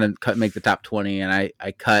isn't going to make the top 20? And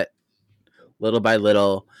I cut little by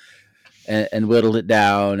little and whittled it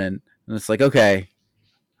down, and it's like, okay,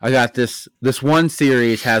 I got this one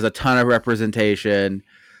series has a ton of representation,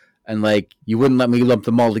 and like you wouldn't let me lump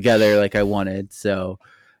them all together like I wanted, so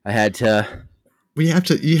I had to. You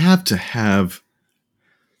have to have.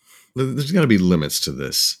 There's got to be limits to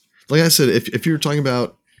this. Like I said, if you're talking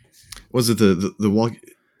about, was it the walk?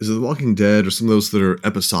 Is it The Walking Dead or some of those that are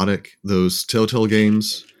episodic? Those Telltale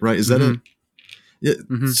games, right? Is that it? Yeah.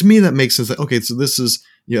 Mm-hmm. To me, that makes sense. Like, okay, so this is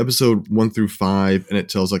episode 1 through 5, and it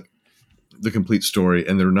tells like the complete story,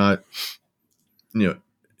 and they're not,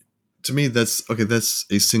 to me that's okay. That's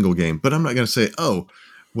a single game, but I'm not going to say, oh,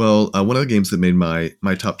 well, one of the games that made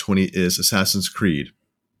my top 20 is Assassin's Creed,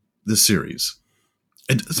 the series.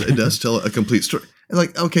 It does tell a complete story. And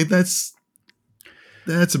like, okay, that's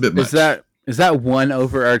a bit much. Is that one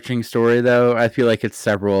overarching story though? I feel like it's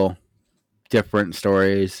several different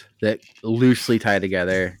stories that loosely tie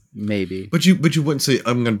together, maybe. But you wouldn't say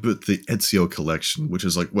I'm going to put the Ezio collection, which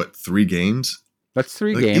is like what, 3 games? That's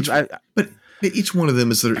 3 games. But each one of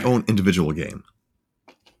them is their own individual game.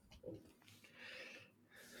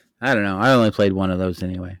 I don't know. I only played one of those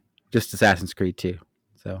anyway. Just Assassin's Creed 2.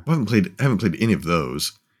 So I haven't played any of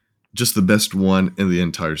those. Just the best one in the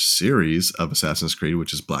entire series of Assassin's Creed,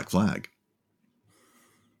 which is Black Flag.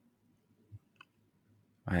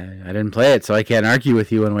 I didn't play it, so I can't argue with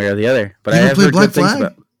you one way or the other. But I have played heard Black good things Flag?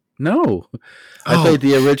 about. No, I played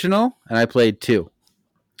the original and I played 2.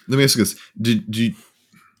 Let me ask you this: Did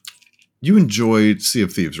you enjoyed Sea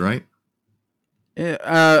of Thieves, right?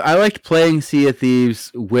 I liked playing Sea of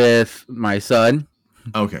Thieves with my son.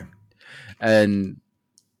 Okay, and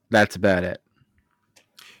that's about it.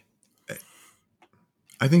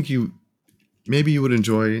 I think maybe you would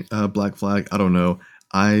enjoy Black Flag. I don't know.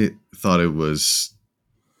 I thought it was.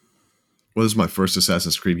 Well, this is my first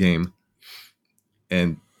Assassin's Creed game,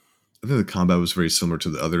 and I think the combat was very similar to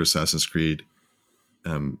the other Assassin's Creed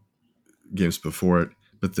games before it,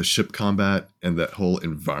 but the ship combat and that whole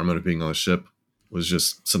environment of being on a ship was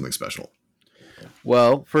just something special.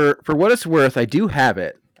 Well, for what it's worth, I do have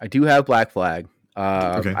it. I do have Black Flag.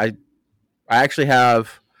 Okay. I actually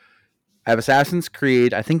have Assassin's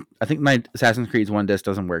Creed. I think my Assassin's Creed 1 disc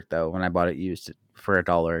doesn't work though. When I bought it used for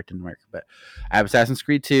 $1, it didn't work. But I have Assassin's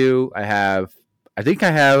Creed 2. I think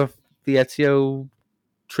I have the Ezio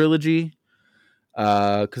trilogy.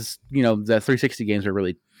 Because the 360 games are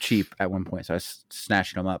really cheap at one point, so I was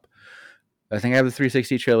snatching them up. I think I have the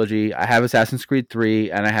 360 trilogy. I have Assassin's Creed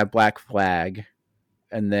 3, and I have Black Flag,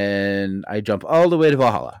 and then I jump all the way to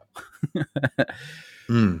Valhalla.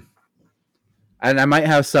 And I might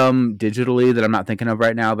have some digitally that I'm not thinking of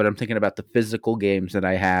right now, but I'm thinking about the physical games that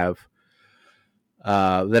I have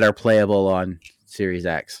that are playable on Series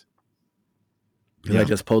X. I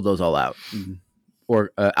just pulled those all out.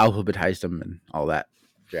 Or alphabetized them and all that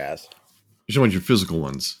jazz. You're talking about your physical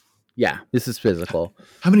ones? Yeah, this is physical.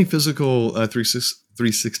 How many physical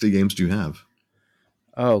 360 games do you have?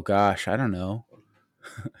 Oh, gosh, I don't know.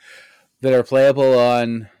 That are playable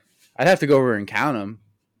on... I'd have to go over and count them,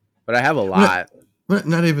 but I have a lot.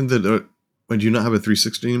 Not even that... Wait, do you not have a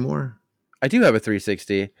 360 anymore? I do have a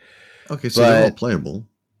 360. Okay, so they're all But playable.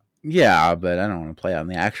 yeah, but I don't want to play on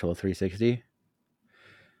the actual 360.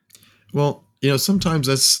 Well, sometimes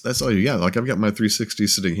that's all you got. Like I've got my 360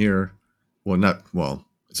 sitting here. Well,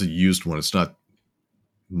 it's a used one. It's not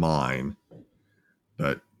mine,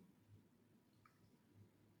 but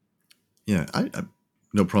yeah, I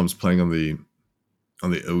no problems playing on the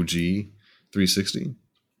OG 360.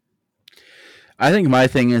 I think my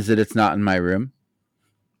thing is that it's not in my room.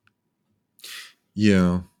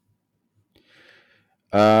 Yeah.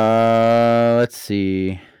 Let's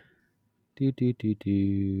see. See,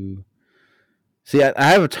 I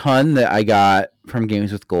have a ton that I got from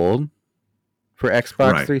Games with Gold for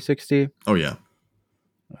Xbox Right. 360. Oh yeah.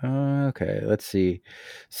 Okay, let's see.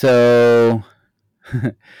 So,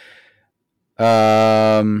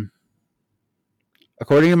 according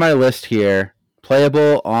to my list here,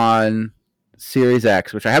 playable on Series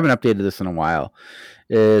X, which I haven't updated this in a while,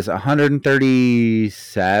 is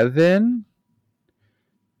 137,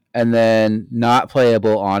 and then not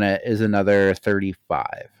playable on it is another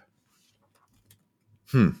 35.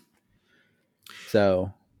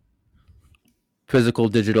 So, physical,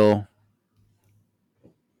 digital,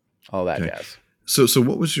 all that jazz. So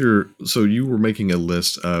what was so you were making a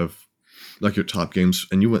list of like your top games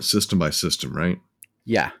and you went system by system, right?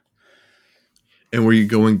 Yeah. And were you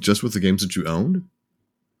going just with the games that you owned?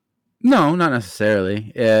 No, not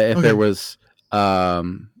necessarily. If there was,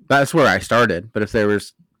 that's where I started. But if there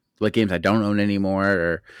was like games I don't own anymore,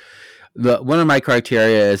 or one of my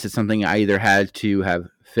criteria is it's something I either had to have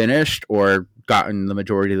finished or gotten the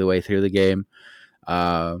majority of the way through the game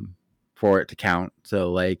for it to count.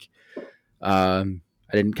 So like,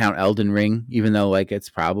 I didn't count Elden Ring, even though like it's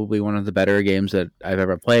probably one of the better games that I've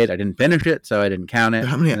ever played. I didn't finish it, so I didn't count it.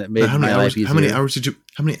 How many hours did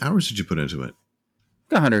you put into it?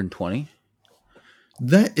 120.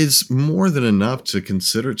 That is more than enough to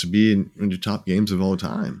consider it to be in your top games of all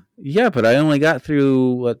time. Yeah, but I only got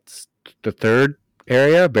through what's the third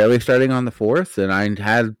area, barely starting on the fourth, and I had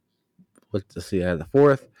I had the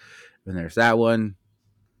fourth, and there's that one.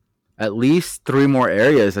 At least 3 more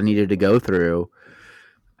areas I needed to go through.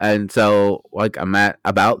 And so like I'm at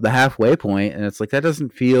about the halfway point, and it's like that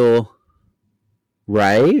doesn't feel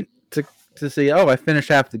right to see, I finished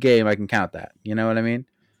half the game, I can count that. You know what I mean?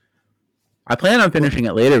 I plan on finishing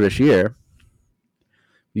it later this year.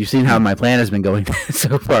 You've seen how my plan has been going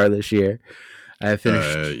so far this year. I have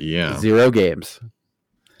finished 0 games.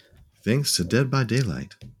 Thanks to Dead by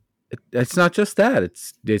Daylight. It's not just that.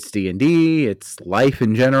 It's D&D. It's life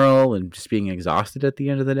in general, and just being exhausted at the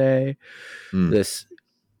end of the day. This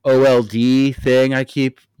OLD thing I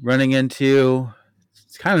keep running into,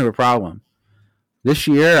 it's kind of a problem. This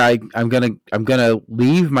year, I'm gonna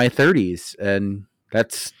leave my 30s, and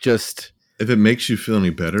that's just. If it makes you feel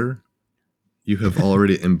any better, you have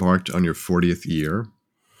already embarked on your 40th year.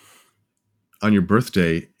 On your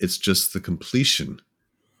birthday, it's just the completion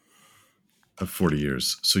of 40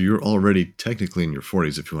 years. So you're already technically in your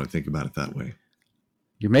 40s if you want to think about it that way.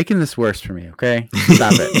 You're making this worse for me, okay?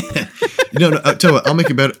 Stop it. No, tell you what, I'll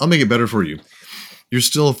make it better. I'll make it better for you. You're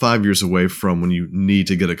still 5 years away from when you need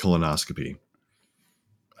to get a colonoscopy.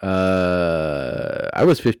 I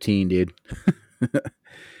was 15, dude.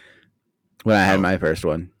 When I had my first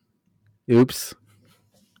one. Oops.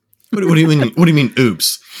 What do you mean? What do you mean?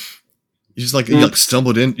 Oops. You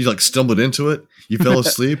stumbled into it. You fell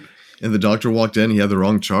asleep, and the doctor walked in. He had the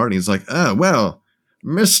wrong chart, and he's like, well,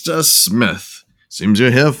 Mr. Smith, seems you're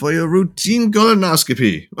here for your routine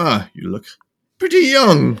colonoscopy. You look pretty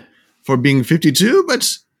young for being 52,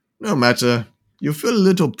 but no matter. You feel a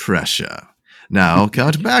little pressure. Now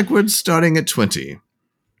count backwards, starting at 20.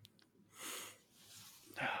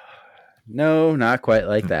 No, not quite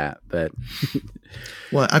like that, but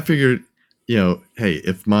well, I figured, hey,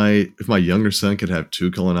 if my younger son could have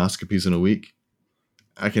 2 colonoscopies in a week,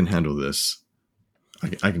 I can handle this.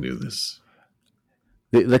 I can do this.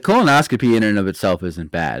 The colonoscopy in and of itself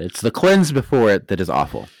isn't bad. It's the cleanse before it that is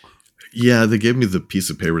awful. Yeah, they gave me the piece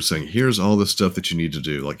of paper saying, here's all the stuff that you need to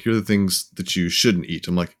do. Like, here are the things that you shouldn't eat.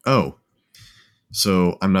 I'm like, oh,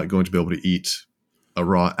 so I'm not going to be able to eat a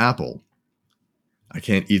raw apple. I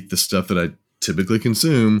can't eat the stuff that I typically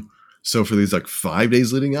consume. So for these 5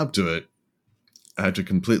 days leading up to it, I had to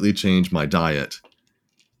completely change my diet,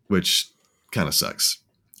 which kind of sucks.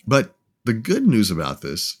 But the good news about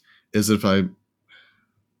this is that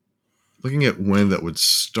looking at when that would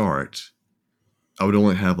start, I would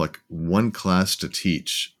only have 1 class to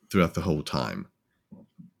teach throughout the whole time.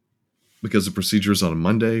 Because the procedure is on a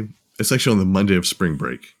Monday. It's actually on the Monday of spring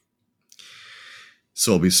break.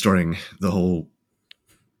 So I'll be starting the whole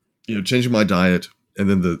changing my diet, and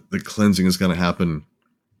then the cleansing is going to happen,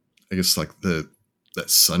 I guess, like that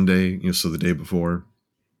Sunday, so the day before.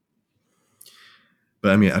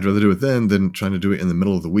 But I mean, I'd rather do it then than trying to do it in the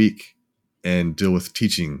middle of the week and deal with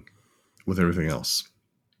teaching with everything else.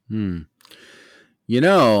 They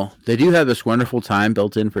do have this wonderful time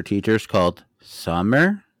built in for teachers called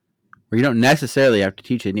summer, where you don't necessarily have to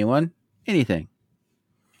teach anyone anything.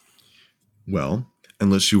 Well,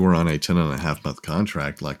 unless you were on a 10.5-month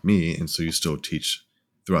contract like me, and so you still teach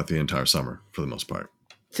throughout the entire summer for the most part.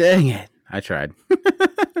 Dang it. I tried.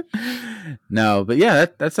 No, but yeah,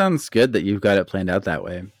 that sounds good that you've got it planned out that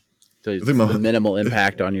way. So it's the minimal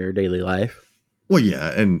impact on your daily life. Well,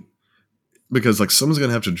 yeah, and because like someone's going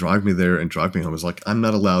to have to drive me there and drive me home. It's like, I'm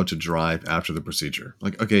not allowed to drive after the procedure.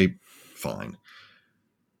 Like, okay, fine.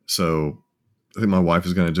 So I think my wife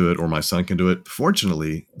is going to do it, or my son can do it.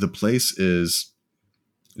 Fortunately, the place is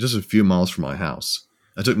just a few miles from my house.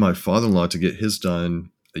 I took my father-in-law to get his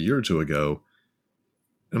done a year or two ago.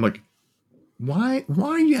 And I'm like, why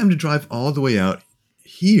are you having to drive all the way out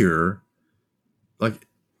here? Like,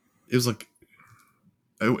 it was like,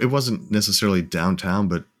 it wasn't necessarily downtown,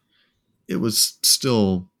 but it was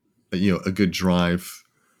still, a good drive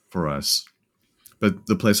for us. But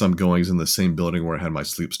the place I'm going is in the same building where I had my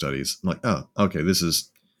sleep studies. I'm like, oh, okay, this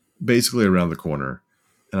is basically around the corner.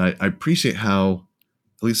 And I appreciate how,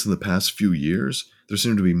 at least in the past few years, there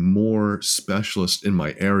seem to be more specialists in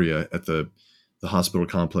my area at the hospital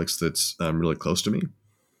complex that's really close to me.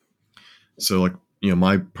 So like,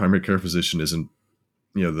 my primary care physician is in,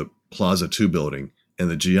 the Plaza 2 building, and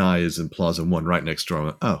the GI is in Plaza 1 right next door. I'm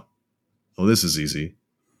like, oh, this is easy.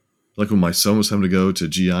 Like when my son was having to go to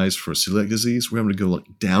GIs for celiac disease, we're having to go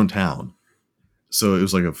like downtown. So it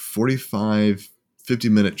was like a 45,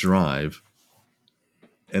 50-minute drive,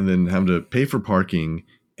 and then having to pay for parking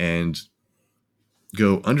and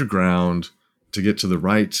go underground to get to the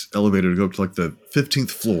right elevator to go up to like the 15th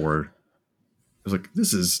floor. I was like,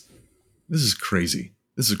 this is crazy.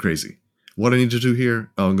 This is crazy. What I need to do here?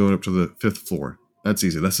 Oh, I'm going up to the 5th floor. That's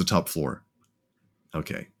easy. That's the top floor.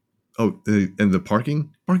 Okay. Oh, and the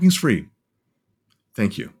parking? Parking's free.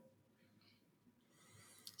 Thank you.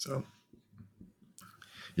 So,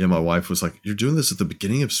 yeah, my wife was like, you're doing this at the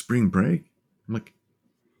beginning of spring break? I'm like,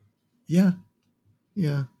 yeah.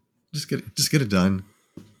 Just get it done.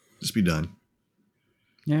 Just be done.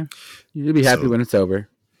 Yeah. You'll be happy when it's over.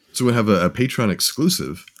 So we have a Patreon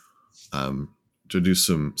exclusive to do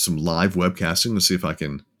some live webcasting to see if I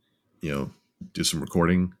can, do some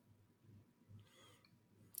recording.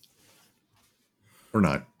 Or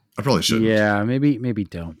not. I probably shouldn't. Yeah, maybe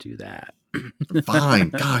don't do that.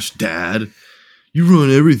 Fine. Gosh, Dad. You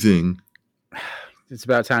ruin everything. It's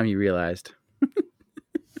about time you realized.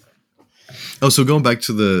 Oh, so going back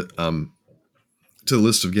to the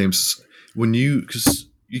list of games, because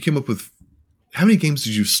you came up with, how many games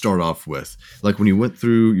did you start off with? Like when you went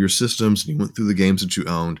through your systems and you went through the games that you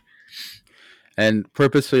owned, and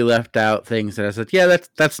purposely left out things that I said, yeah,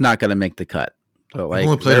 that's not going to make the cut. But like, I've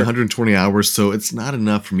only played 120 hours, so it's not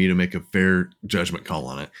enough for me to make a fair judgment call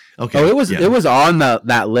on it. Okay. Oh, it was on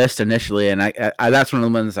that list initially, and I that's one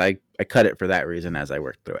of the ones I cut it for that reason as I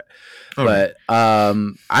worked through it. Okay. But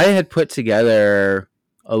I had put together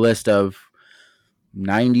a list of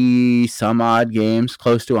 90 some odd games,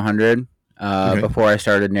 close to 100, before I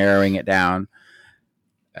started narrowing it down.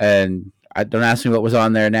 And don't ask me what was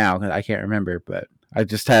on there now, because I can't remember. But I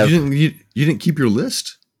just have. You didn't keep your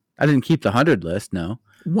list? I didn't keep the 100 list, no.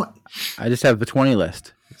 What? I just have the 20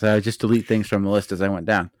 list. So I just delete things from the list as I went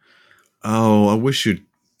down. Oh, I wish you'd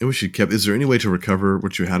kept. Is there any way to recover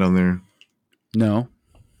what you had on there? No.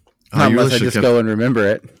 Not unless I just go and remember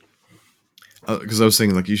it. Because I was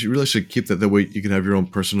saying, like, you really should keep that. That way you can have your own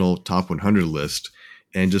personal top 100 list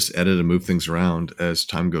and just edit and move things around as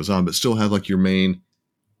time goes on, but still have like your main,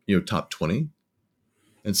 top 20,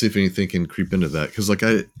 and see if anything can creep into that. Because like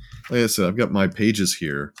I said, I've got my pages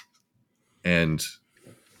here, and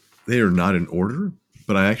they are not in order,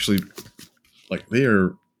 but I actually they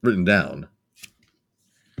are written down.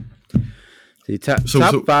 See, top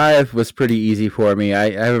 5 was pretty easy for me.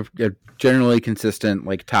 I have a generally consistent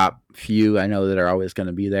top few I know that are always going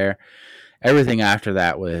to be there. Everything after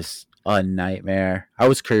that was a nightmare. I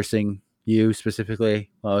was cursing you specifically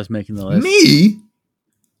while I was making the list. Me?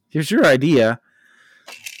 Here's your idea.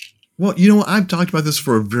 Well, I've talked about this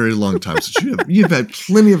for a very long time. So you've had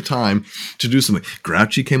plenty of time to do something.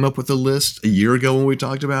 Grouchy came up with a list a year ago when we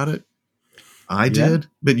talked about it. I did,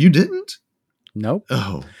 but you didn't? Nope.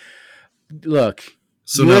 Oh. Look.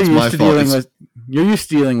 So that's my fault. You're used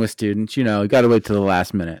to dealing with students. You got to wait till the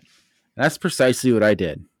last minute. That's precisely what I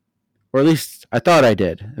did. or at least I thought I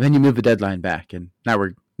did. And then you moved the deadline back, and now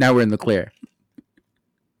we're in the clear.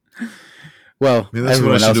 Well, Maybe that's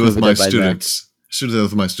what I should do with my students. Should do that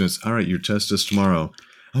with my students. All right, your test is tomorrow.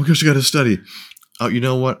 Oh gosh, you got to study. Oh, you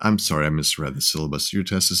know what? I'm sorry, I misread the syllabus. Your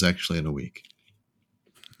test is actually in a week.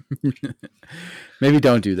 Maybe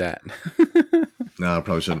don't do that. No, I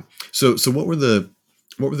probably shouldn't. So what were the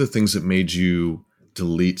things that made you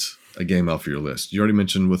delete a game off your list? You already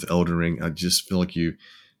mentioned with Elden Ring. I just feel like you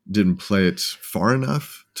didn't play it far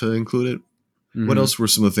enough to include it. Mm-hmm. What else were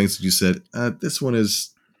some of the things that you said? This one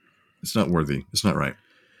it's not worthy. It's not right.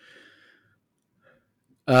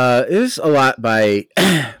 It was a lot by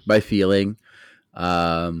feeling.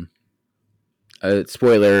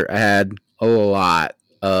 Spoiler: I had a lot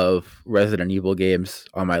of Resident Evil games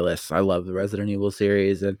on my list. I love the Resident Evil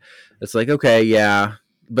series, and it's like, okay, yeah,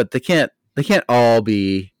 but they can't all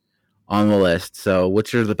be on the list. So,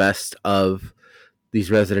 which are the best of these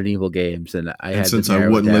Resident Evil games? And since I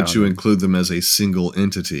wouldn't let you include them as a single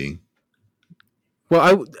entity.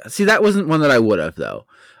 Well, that wasn't one that I would have, though.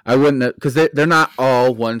 I wouldn't have, because they're not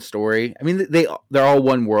all one story. I mean, they're all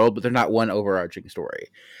one world, but they're not one overarching story.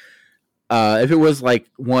 If it was like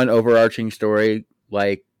one overarching story,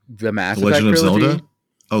 like the Mass Effect Legend of trilogy, Zelda.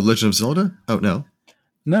 Oh, Legend of Zelda. Oh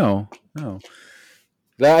no.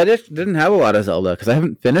 I just didn't have a lot of Zelda because I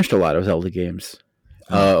haven't finished a lot of Zelda games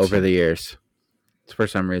over the years for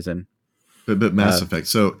some reason. But Mass Effect.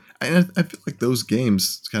 So I feel like those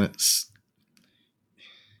games kind of.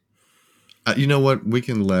 You know what? We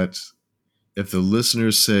can let, if the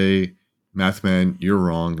listeners say, Mathman, you're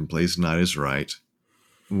wrong and Blaze Knight is right,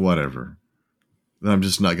 whatever. Then I'm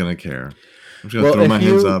just not going to care. I'm just going to throw my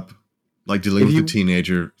hands up, like dealing with a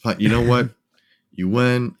teenager. You know what? You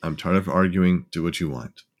win. I'm tired of arguing. Do what you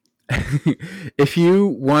want. If you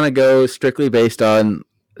want to go strictly based on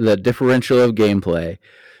the differential of gameplay,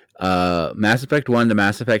 Mass Effect 1 to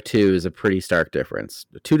Mass Effect 2 is a pretty stark difference.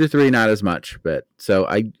 2 to 3, not as much, but so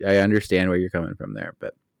I understand where you're coming from there,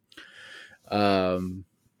 but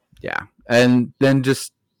yeah. And then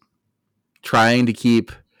just trying to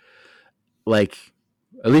keep, like,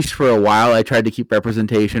 at least for a while, I tried to keep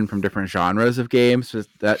representation from different genres of games.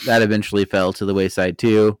 That eventually fell to the wayside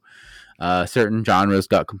too. Certain genres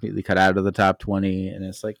got completely cut out of the top 20, and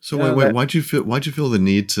it's like. So wait, why'd you feel the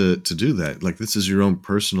need to do that? Like, this is your own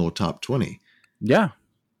personal top 20. Yeah,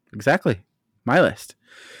 exactly. My list,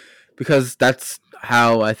 because that's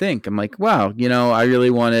how I think. I'm like, wow, I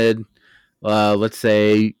really wanted, let's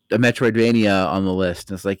say, a Metroidvania on the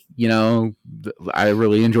list. And it's like, I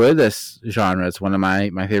really enjoy this genre. It's one of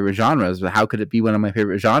my favorite genres. But how could it be one of my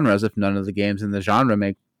favorite genres if none of the games in the genre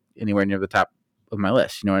make anywhere near the top of my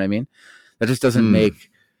list? You know what I mean? That just doesn't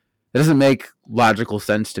make logical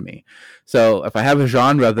sense to me. So if I have a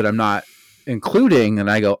genre that I'm not including, and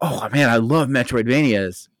I go, oh man, I love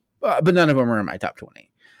Metroidvanias, but none of them are in my top 20.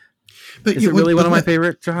 But is it really one of my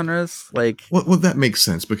favorite genres? Like, well, that makes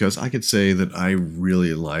sense, because I could say that I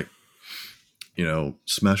really like,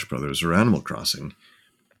 Smash Brothers or Animal Crossing.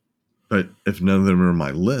 But if none of them are on my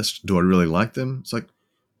list, do I really like them? It's like,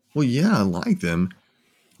 well, yeah, I like them,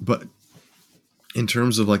 but in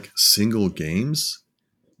terms of like single games,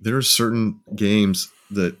 there are certain games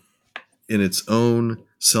that in its own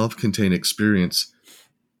self-contained experience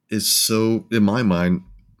is so, in my mind,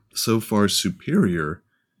 so far superior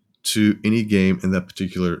to any game in that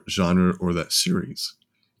particular genre or that series.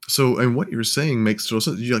 So, and what you're saying makes total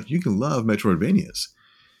sense. You can love Metroidvanias,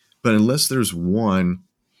 but unless there's one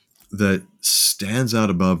that stands out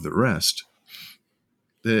above the rest,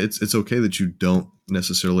 it's okay that you don't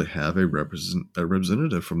necessarily have a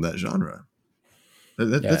representative from that genre.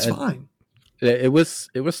 That's fine. It was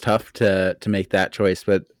tough to make that choice,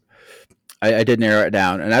 but I did narrow it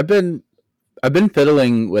down, and I've been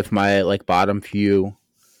fiddling with my like bottom few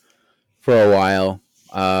for a while.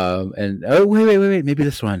 And wait, maybe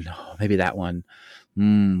this one, maybe that one.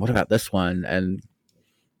 What about this one?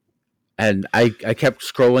 And I kept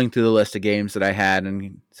scrolling through the list of games that I had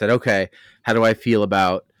and said, okay, how do I feel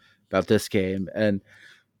about this game? And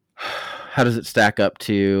how does it stack up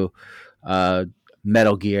to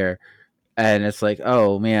Metal Gear? And it's like,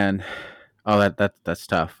 oh man, that's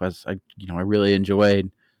tough. I really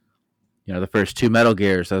enjoyed, the first 2 Metal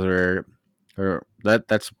Gears. Those were,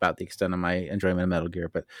 that's about the extent of my enjoyment of Metal Gear,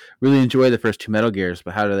 but really enjoy the first 2 Metal Gears.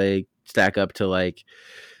 But how do they stack up to, like,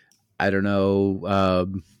 I don't know,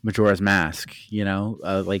 Majora's Mask, I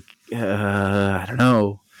don't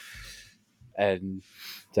know. And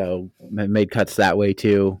so I made cuts that way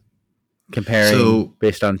too, comparing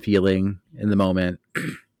based on feeling in the moment.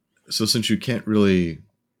 So since you can't really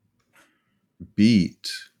beat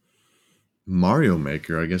Mario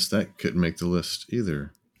Maker, I guess that couldn't make the list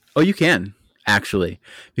either. Oh, you can actually,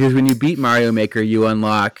 because when you beat Mario Maker, you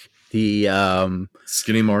unlock the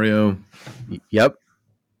Skinny Mario. Yep.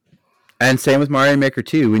 And same with Mario Maker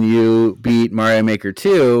 2. When you beat Mario Maker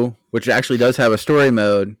 2, which actually does have a story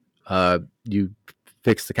mode, you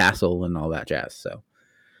fix the castle and all that jazz. So,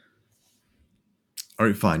 All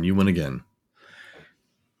right, fine. You win again.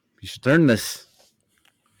 you should learn this.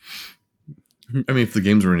 I mean, if the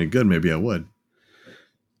games were any good, maybe I would.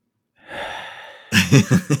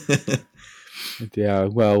 Yeah,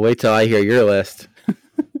 well, wait till I hear your list.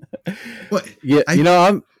 What? Yeah,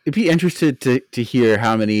 I'd be interested to hear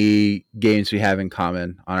how many games we have in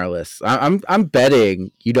common on our list. I'm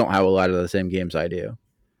betting you don't have a lot of the same games I do.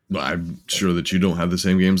 Well, I'm sure that you don't have the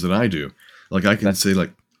same games that I do. Like I can say,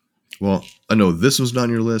 like, well, I know this one's not on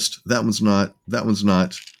your list. That one's not. That one's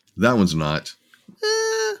not. That one's not.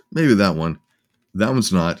 Maybe that one. That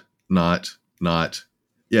one's not. Not.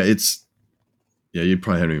 Yeah, it's. Yeah, you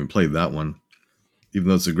probably haven't even played that one. Even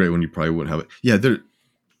though it's a great one, you probably wouldn't have it. Yeah, there's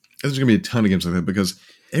going to be a ton of games like that because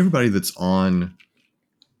everybody that's on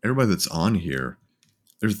here,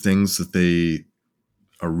 there's things that they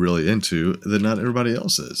are really into that not everybody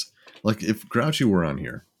else is. Like if Grouchy were on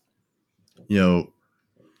here, of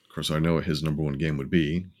course I know what his number one game would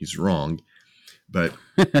be. He's wrong, but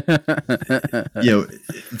it's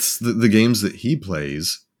the games that he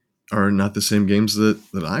plays are not the same games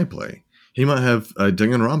that I play. He might have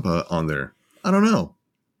Danganronpa on there. I don't know.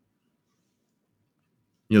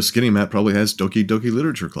 Skinny Matt probably has Doki Doki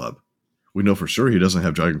Literature Club. We know for sure he doesn't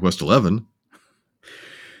have Dragon Quest 11.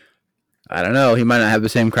 I don't know. He might not have the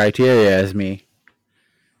same criteria as me.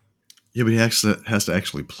 Yeah, but he has to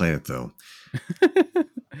actually play it, though.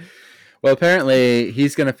 Well, apparently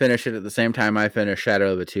he's going to finish it at the same time I finish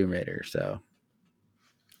Shadow of the Tomb Raider, so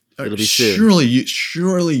it'll be soon.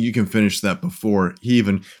 Surely you can finish that before he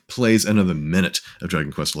even plays another minute of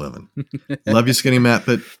Dragon Quest 11. Love you, Skinny Matt,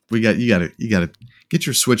 but you gotta get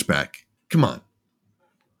your Switch back. Come on.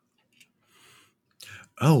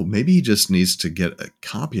 Oh, maybe he just needs to get a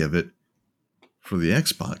copy of it for the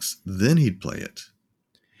Xbox. Then he'd play it.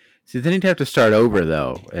 See, then he'd have to start over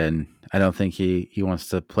though, and I don't think he wants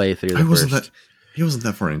to play through the first. He wasn't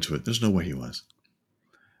that far into it. There's no way he was.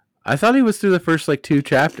 I thought he was through the first 2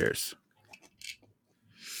 chapters.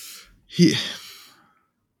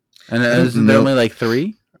 And isn't there only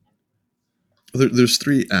 3? There's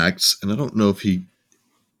 3 acts, and I don't know if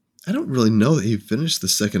I don't really know that he finished the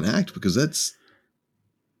second act because that's.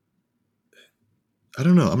 I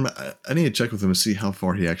don't know. I need to check with him and see how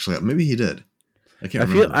far he actually got. Maybe he did. I can't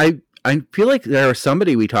remember. I feel like there was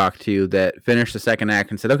somebody we talked to that finished the second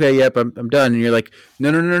act and said, "Okay, yep, I'm done." And you're like,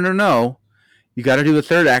 "No. You got to do the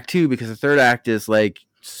third act too because the third act is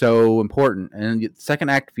so important, and the second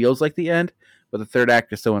act feels like the end, but the third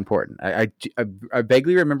act is so important." I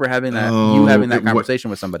vaguely remember having that conversation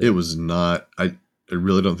with somebody. It was not. I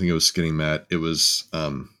really don't think it was Skinny Matt. It was.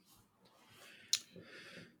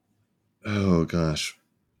 Oh gosh,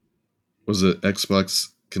 was it Xbox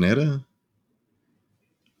Canada?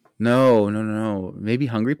 No. Maybe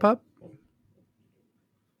Hungry Pup.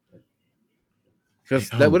 Because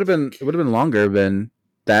that would have been longer than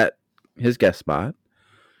that his guest spot.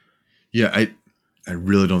 Yeah, I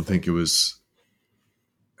really don't think it was.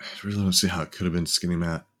 I really don't see how it could have been Skinny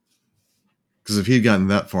Matt. Because if he had gotten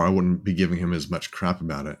that far, I wouldn't be giving him as much crap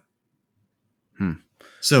about it.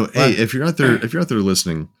 So hey, if you're out there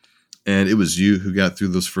listening, and it was you who got through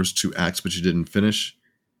those first 2 acts, but you didn't finish,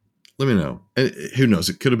 let me know. And who knows?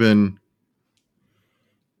 It could have been.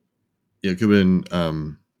 Yeah, it could have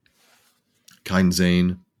been. Kind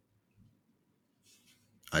Zane.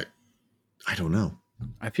 I don't know.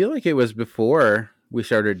 I feel like it was before we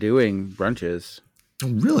started doing brunches. Oh,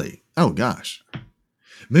 really? Oh, gosh.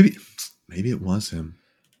 Maybe it was him.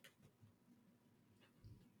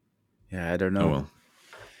 Yeah, I don't know.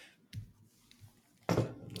 Oh, well.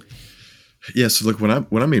 Yeah, so look,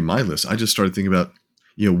 when I made my list, I just started thinking about,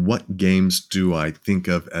 what games do I think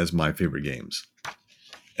of as my favorite games?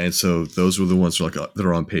 And so those were the ones that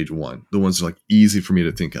are on page 1, the ones that are easy for me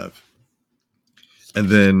to think of. And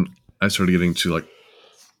then I started getting to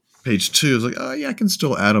page 2. I was like, oh yeah, I can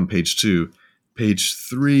still add on page 2. Page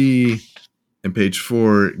 3 and page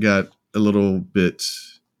 4 got a little bit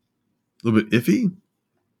iffy.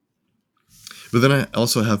 But then I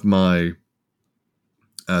also have my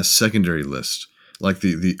secondary list, like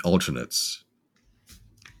the alternates.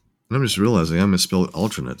 And I'm just realizing I misspelled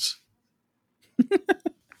alternates.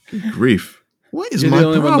 Grief. What is my problem?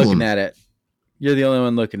 You're the only one looking at it. You're the only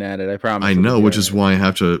one looking at it. I promise. I know, which is why I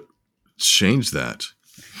have to change that.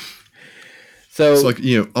 So, So like,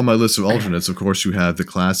 on my list of alternates, of course, you have the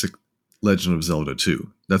classic Legend of Zelda 2.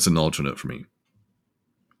 That's an alternate for me.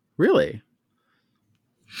 really,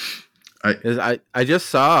 I 'cause I just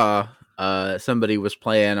saw somebody was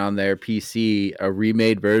playing on their PC a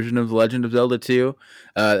remade version of The Legend of Zelda 2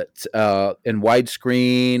 in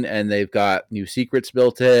widescreen, and they've got new secrets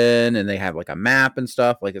built in, and they have like a map and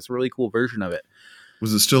stuff. Like it's a really cool version of it.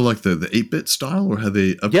 Was it still like the 8-bit style, or had they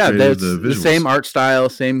Yeah, upgraded that's the the visuals? same art style,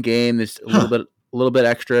 same game. There's Huh. a little bit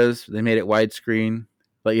extras. They made it widescreen,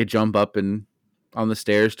 let you jump up and on the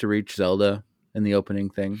stairs to reach Zelda in the opening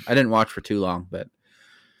thing. I didn't watch for too long, but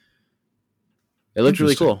it looked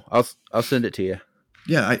really Interesting. cool. I'll send it to you.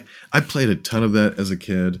 Yeah, I played a ton of that as a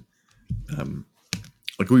kid. Um,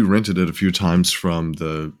 like we rented it a few times from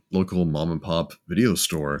the local mom and pop video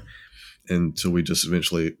store until we just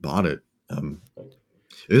eventually bought it.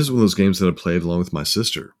 It is one of those games that I played along with my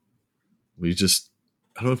sister. We just,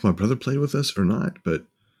 I don't know if my brother played with us or not, but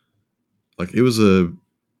like it was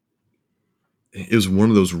one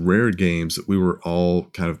of those rare games that we were all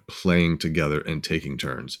kind of playing together and taking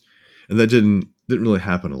turns. And that didn't really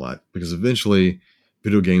happen a lot because eventually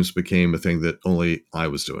video games became a thing that only I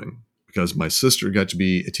was doing because my sister got to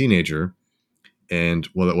be a teenager, and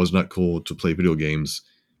while that was not cool to play video games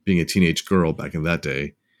being a teenage girl back in that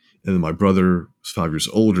day, and then my brother was 5 years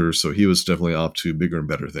older, so he was definitely off to bigger and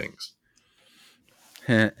better things.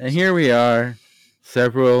 And here we are,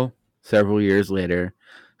 several years later,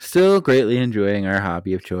 still greatly enjoying our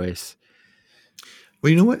hobby of choice. Well,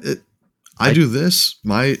 you know what? I I do this.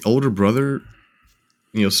 My older brother,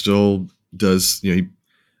 still does. I'm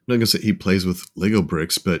not gonna say he plays with Lego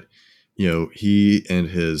bricks, but he and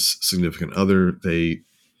his significant other, they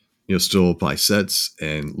still buy sets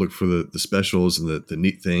and look for the specials and the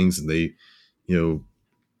neat things, and they you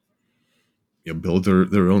know build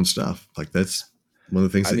their own stuff. Like that's one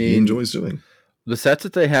of the things I that he mean, enjoys doing. the sets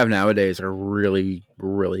that they have nowadays are really,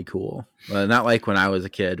 really cool. Not like when I was a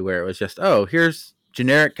kid where it was just, oh, here's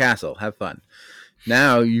generic castle, have fun.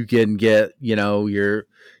 Now you can get, your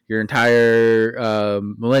entire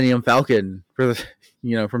Millennium Falcon for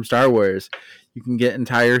the, from Star Wars. You can get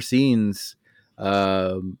entire scenes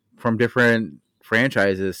from different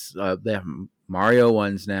franchises. They have Mario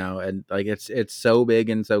ones now, and like it's so big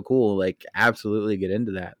and so cool. Like, absolutely get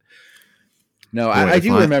into that. No, Boy, I if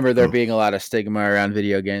do I remember there oh being a lot of stigma around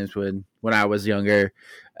video games when I was younger,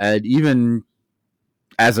 and even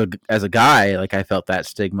as a guy, like I felt that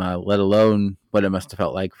stigma. Let alone what it must have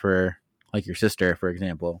felt like for like your sister, for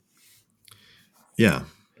example. yeah.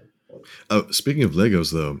 Speaking of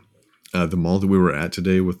Legos, though, the mall that we were at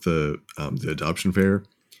today with the adoption fair,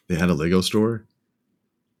 they had a Lego store,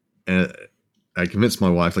 and I convinced my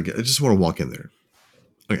wife like I just want to walk in there.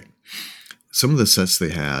 Okay, some of the sets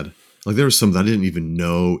they had, like there were some that I didn't even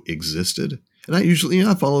know existed, and I usually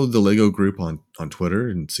I follow the Lego group on Twitter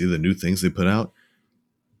and see the new things they put out.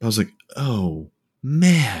 I was like, oh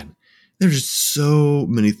man, there's so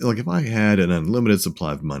many. Like if I had an unlimited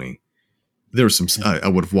supply of money, there were some. I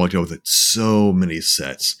would have walked out with it. So many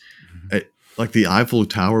sets, like the Eiffel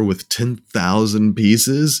Tower with 10,000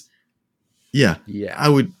 pieces. Yeah, Yeah, I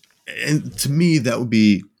would. And to me, that would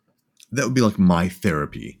be like my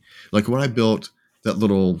therapy. Like when I built that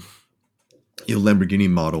little Lamborghini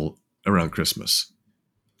model around Christmas.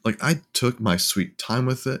 Like I took my sweet time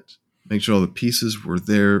with it, make sure all the pieces were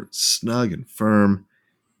there, snug and firm,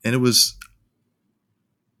 and it was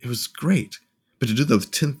great. But to do that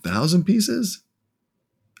with 10,000 pieces,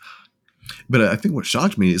 but I think what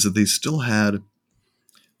shocked me is that they still had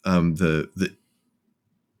the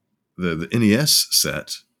NES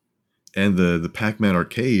set and the Pac-Man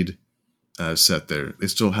arcade set there. They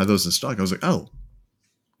still had those in stock. I was like, oh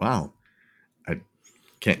wow, I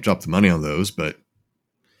can't drop the money on those, but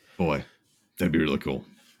boy, that'd be really cool.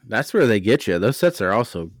 that's where they get you. Those sets are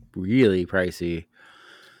also really pricey.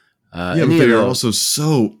 Yeah, but Any they of are the also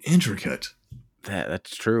so intricate.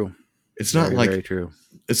 that's true. It's not Very, very like true.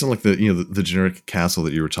 it's not like the generic castle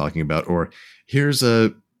that you were talking about, or here's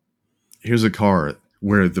a car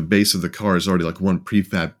where the base of the car is already like one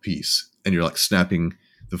prefab piece, and you're like snapping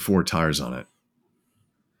the four tires on it.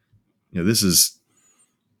 This is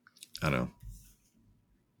I don't know.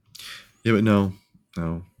 Yeah, but no,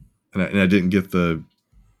 no, and I didn't get the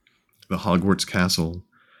Hogwarts castle,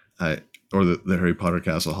 I or the Harry Potter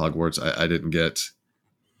castle Hogwarts. I didn't get.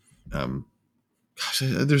 Um, gosh,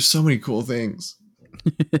 there's so many cool things,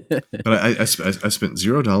 but I spent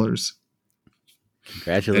 $0, and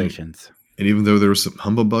Congratulations. and even though there were some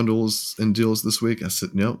humble bundles and deals this week, I said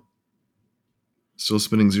nope, still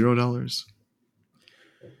spending $0.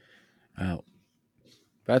 Oh,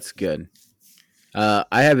 that's good.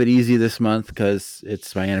 I have it easy this month because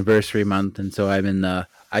it's my anniversary month, and so I'm in the.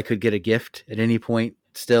 I could get a gift at any point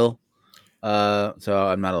still, so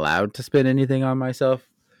I'm not allowed to spend anything on myself,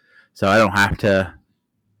 so I don't have to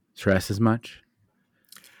stress as much.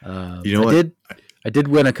 You know I what? did. I did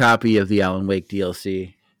win a copy of the Alan Wake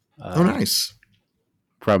DLC Oh, nice.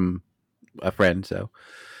 from a friend, so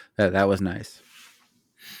that was nice.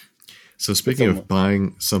 So speaking of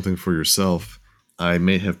buying something for yourself, I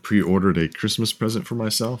may have pre-ordered a Christmas present for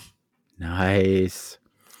myself. Nice.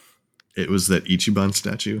 It was that Ichiban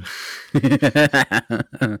statue.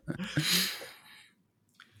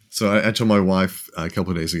 So I told my wife a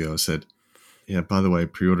couple of days ago, I said, yeah, by the way, I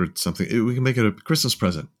pre-ordered something. We can make it a Christmas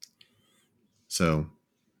present. So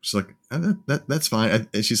she's like, that's fine.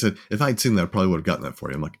 And she said, if I'd seen that, I probably would have gotten that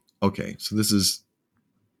for you. I'm like, okay, so this is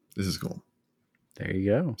cool. There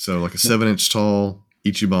you go. So like a 7-inch tall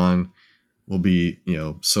Ichiban will be,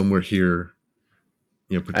 somewhere here,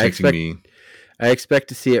 protecting me. I expect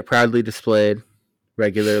to see it proudly displayed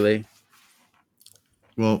regularly.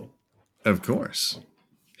 Well, of course.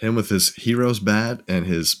 Him with his hero's bat and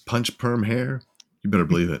his punch perm hair. You better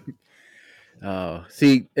believe it. Oh,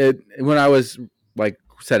 see, when I was like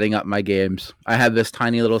setting up my games, I had this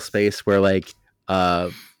tiny little space where like a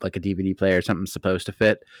DVD player or something's supposed to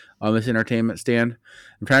fit on this entertainment stand.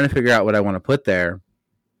 I'm trying to figure out what I want to put there.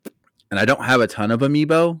 And I don't have a ton of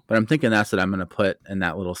amiibo, but I'm thinking that's what I'm going to put in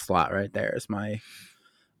that little slot right there is my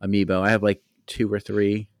amiibo. I have like 2 or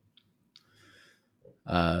 3.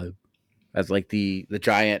 As like the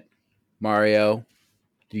giant Mario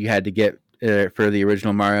you had to get for the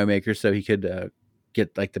original Mario Maker so he could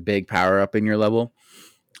get like the big power up in your level.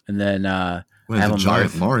 And then I have the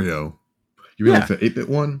giant Mario. You mean like the 8-bit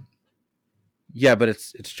one? Yeah, but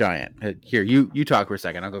it's giant. Here, you talk for a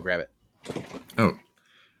second. I'll go grab it. Oh.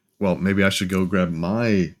 Well, maybe I should go grab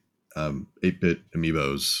my 8-bit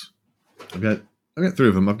amiibos. I've got 3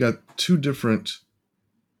 of them. I've got two different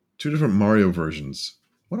Mario versions.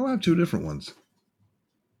 Why do I have 2 different ones?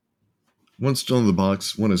 One's still in the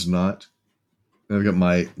box, one is not. And I've got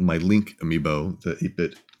my Link amiibo, the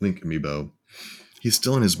 8-bit Link amiibo. He's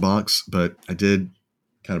still in his box, but I did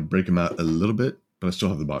kind of break him out a little bit, but I still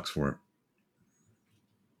have the box for it.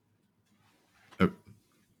 Oh,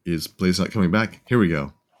 is Blaze not coming back? Here we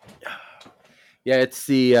go. Yeah, it's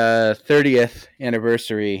the 30th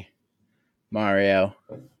anniversary Mario.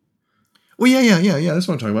 Well, yeah. That's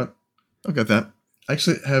what I'm talking about. I've got that. I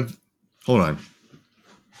actually have. Hold on.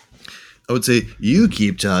 I would say you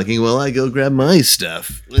keep talking while I go grab my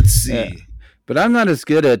stuff. Let's see. Yeah. But I'm not as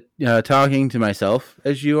good at talking to myself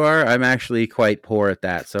as you are. I'm actually quite poor at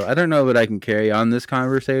that. So I don't know that I can carry on this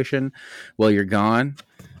conversation while you're gone.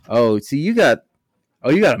 Oh, see, you got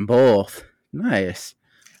them both. Nice.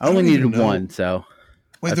 I only needed one, so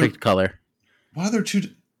I picked color. Why are there 2?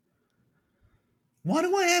 Why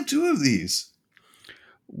do I have 2 of these?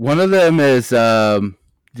 One of them is the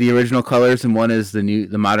original colors, and one is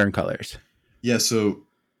the modern colors. Yeah. So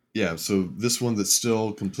this one that's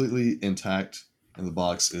still completely intact in the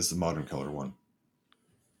box is the modern color one.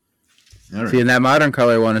 All right. See, and that modern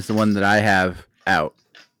color one is the one that I have out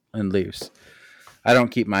and loose. I don't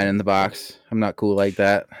keep mine in the box. I'm not cool like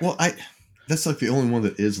that. Well, that's like the only one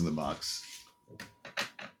that is in the box.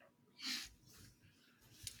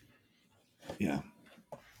 Yeah.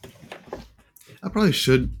 I probably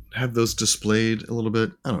should have those displayed a little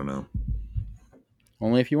bit. I don't know.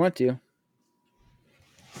 Only if you want to.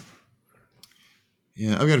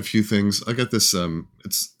 Yeah, I've got a few things. I got this,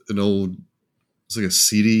 it's like a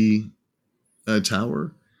CD tower.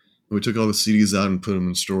 And we took all the CDs out and put them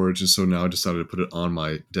in storage. And so now I decided to put it on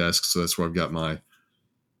my desk. So that's where I've got my,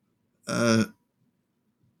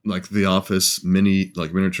 like The Office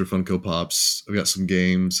miniature Funko Pops. I've got some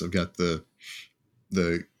games. I've got the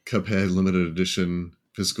Cuphead limited edition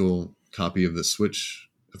physical copy of the Switch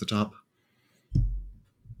at the top.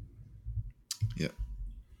 Yeah.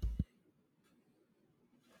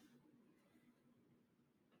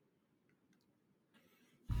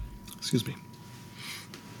 Excuse me.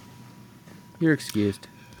 You're excused.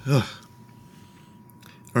 Ugh.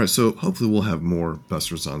 All right, so hopefully we'll have more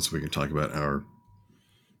busters on so we can talk about our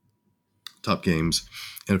top games.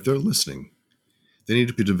 And if they're listening, they need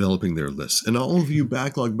to be developing their lists. And all of you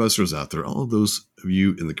backlog busters out there, all of those of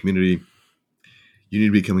you in the community, you need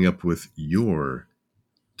to be coming up with your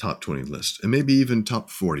top 20 list. And maybe even top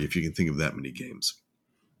 40 if you can think of that many games.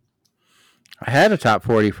 I had a top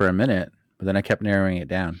 40 for a minute, but then I kept narrowing it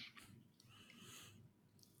down.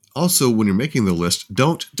 Also, when you're making the list,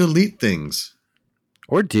 don't delete things.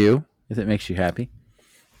 Or do, if it makes you happy.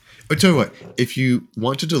 I tell you what, if you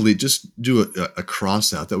want to delete, just do a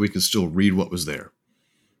cross out that we can still read what was there.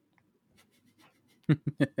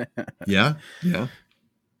 Yeah, yeah.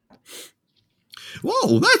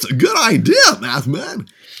 Whoa, that's a good idea, Mathman.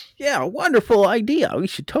 Yeah, wonderful idea. We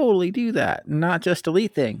should totally do that, and not just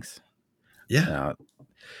delete things. Yeah.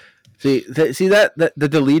 See that the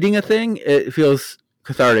deleting a thing, it feels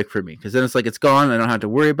cathartic for me because then it's like it's gone. I don't have to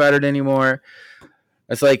worry about it anymore.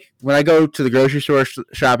 It's like when I go to the grocery store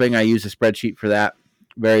shopping, I use a spreadsheet for that.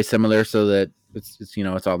 Very similar, so that it's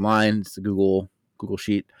it's online. It's a Google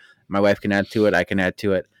sheet. My wife can add to it. I can add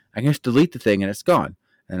to it. I can just delete the thing and it's gone.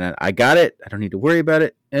 And then I got it. I don't need to worry about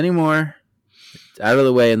it anymore. It's out of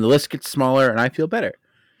the way, and the list gets smaller, and I feel better.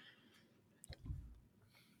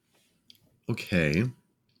 Okay.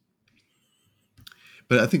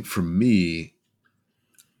 But I think for me,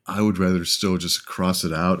 I would rather still just cross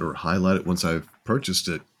it out or highlight it once I've purchased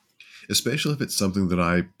it, especially if it's something that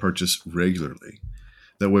I purchase regularly.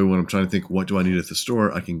 That way, when I'm trying to think, what do I need at the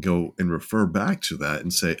store, I can go and refer back to that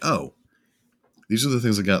and say, oh, these are the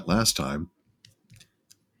things I got last time.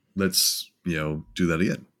 Let's, do that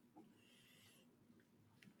again.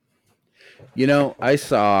 I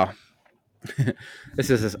saw this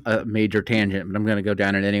is a major tangent, but I'm going to go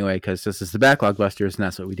down it anyway because this is the Backlog Busters, and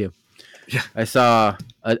that's what we do. Yeah. I saw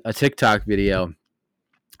a TikTok video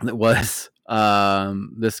that was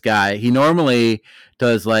this guy. He normally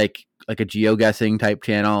does like a geoguessing type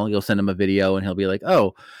channel. You'll send him a video, and he'll be like,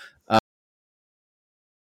 "Oh,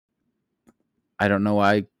 I don't know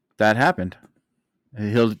why that happened."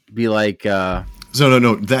 And he'll be like, No,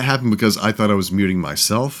 that happened because I thought I was muting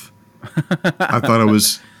myself. I thought I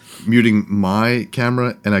was muting my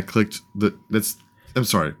camera, and I clicked I'm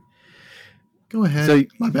sorry. Go ahead. So,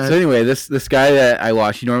 my bad. So anyway, this guy that I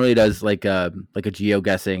watch, he normally does like a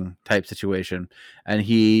geoguessing type situation, and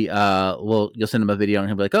you'll send him a video, and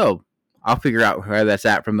he'll be like, "Oh, I'll figure out where that's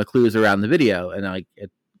at from the clues around the video," and like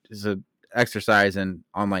it's an exercise in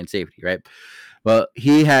online safety, right? Well,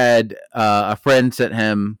 he had a friend sent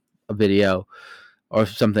him a video or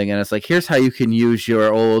something, and it's like, here's how you can use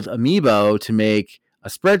your old Amiibo to make a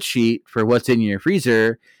spreadsheet for what's in your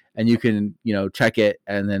freezer, and you can check it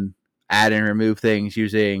and then add and remove things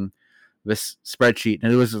using this spreadsheet.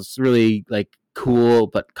 And it was this really like cool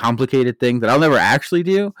but complicated thing that I'll never actually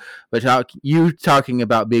do. But talking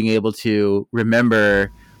about being able to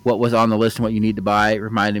remember what was on the list and what you need to buy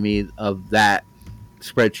reminded me of that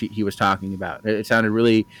spreadsheet he was talking about. It sounded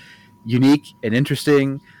really unique and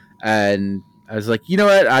interesting, and I was like, you know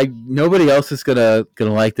what? Nobody else is gonna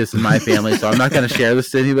like this in my family, so I'm not gonna share this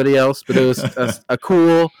to anybody else. But it was a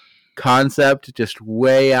cool concept, just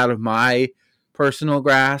way out of my personal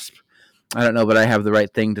grasp. I don't know, but I have the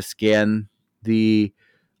right thing to scan the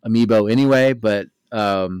Amiibo anyway. But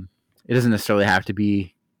it doesn't necessarily have to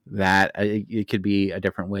be that. It could be a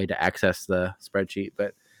different way to access the spreadsheet,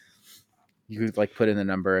 but you could like put in the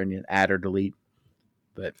number and you add or delete.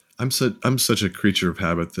 But I'm such a creature of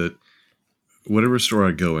habit that whatever store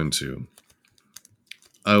I go into,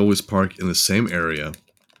 I always park in the same area,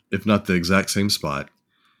 if not the exact same spot.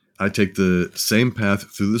 I take the same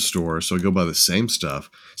path through the store, so I go buy the same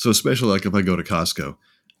stuff. So especially like if I go to Costco,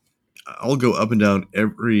 I'll go up and down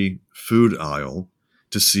every food aisle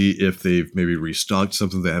to see if they've maybe restocked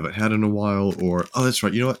something they haven't had in a while, or, oh, that's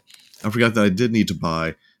right, you know what? I forgot that I did need to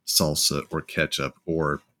buy salsa or ketchup,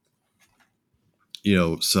 or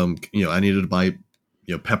I needed to buy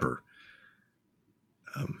pepper.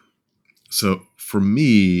 So for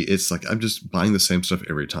me, it's like I'm just buying the same stuff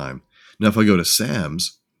every time. Now if I go to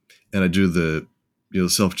Sam's and I do the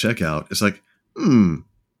self checkout, it's like,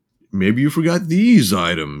 maybe you forgot these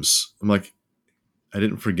items. I'm like, I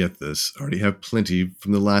didn't forget this. I already have plenty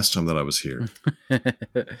from the last time that I was here.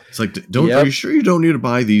 It's like, are you sure you don't need to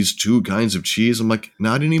buy these 2 kinds of cheese? I'm like,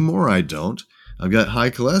 not anymore. I don't. I've got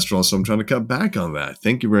high cholesterol, so I'm trying to cut back on that.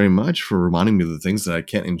 Thank you very much for reminding me of the things that I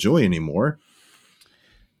can't enjoy anymore.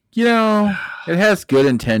 It has good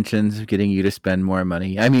intentions of getting you to spend more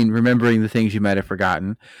money. I mean, remembering the things you might have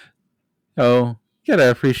forgotten. Oh, you gotta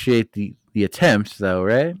appreciate the attempt, though,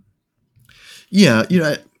 right? Yeah,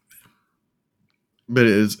 but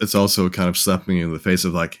it's also kind of slapping me in the face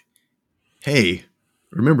of like, hey,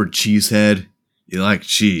 remember Cheesehead? You like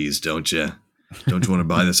cheese, don't you? Don't you want to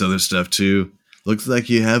buy this other stuff too? Looks like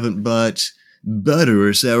you haven't bought butter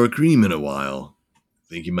or sour cream in a while.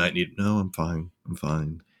 Think you might need... No, I'm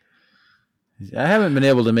fine. I haven't been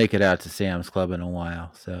able to make it out to Sam's Club in a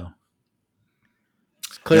while, so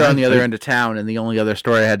it's clear on the other end of town, and the only other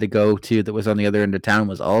store I had to go to that was on the other end of town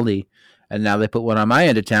was Aldi, and now they put one on my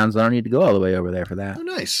end of town, so I don't need to go all the way over there for that. Oh,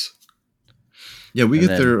 nice. Yeah, we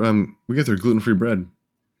get their gluten-free bread.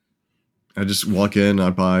 I just walk in, I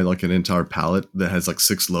buy like an entire pallet that has like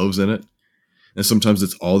 6 loaves in it. And sometimes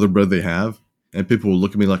it's all the bread they have. And people will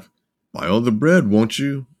look at me like, buy all the bread, won't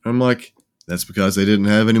you? I'm like, that's because they didn't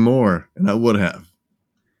have any more, and I would have.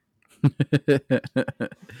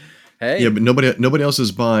 Hey, Yeah, but nobody else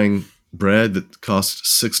is buying bread that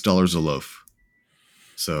costs $6 a loaf.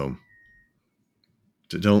 So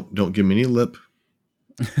don't give me any lip.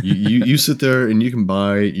 You sit there and you can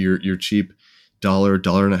buy your cheap dollar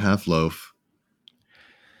and a half loaf.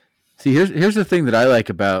 see, here's the thing that I like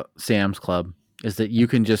about Sam's Club is that you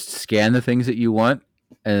can just scan the things that you want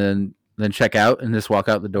and then check out and just walk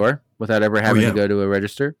out the door without ever having to go to a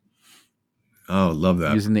register Oh, love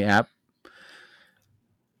that. using the app.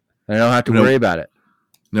 I don't have to No. worry about it.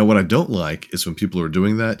 Now, what I don't like is when people are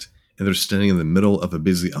doing that and they're standing in the middle of a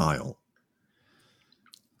busy aisle.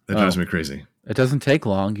 That drives me crazy. It doesn't take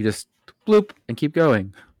long. You just bloop and keep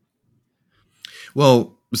going.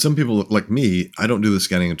 Well, some people like me, I don't do the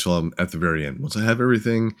scanning until I'm at the very end. Once I have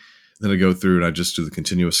everything, then I go through and I just do the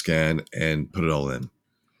continuous scan and put it all in.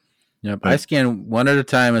 Yep. But- I scan one at a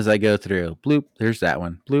time as I go through. Bloop, there's that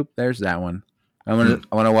one. Bloop, there's that one. I want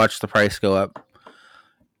to watch the price go up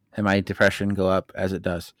and my depression go up as it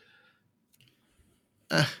does.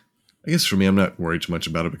 I guess for me, I'm not worried too much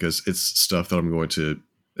about it because it's stuff that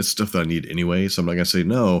it's stuff that I need anyway. So I'm not going to say,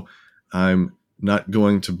 no, I'm not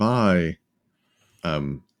going to buy. I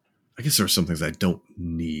guess there are some things I don't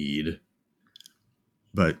need,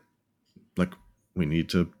 but like we need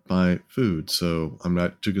to buy food. So I'm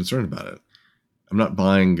not too concerned about it. I'm not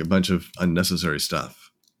buying a bunch of unnecessary stuff.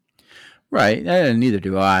 Right. And neither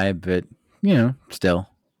do I, but, still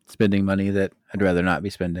spending money that I'd rather not be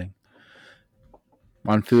spending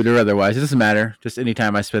on food or otherwise. It doesn't matter. Just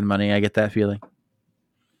anytime I spend money, I get that feeling.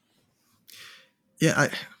 Yeah, I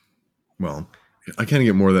kind of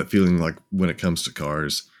get more of that feeling like when it comes to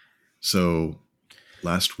cars. So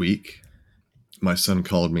last week, my son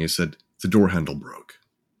called me and said, the door handle broke.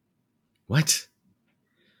 What?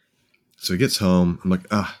 So he gets home. I'm like,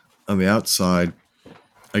 on the outside,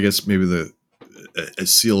 I guess maybe a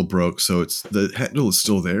seal broke. So the handle is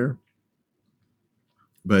still there.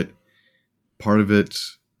 But part of it,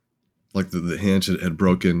 like the hinge had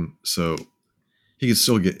broken. So he could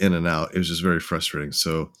still get in and out. It was just very frustrating.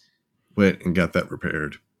 So went and got that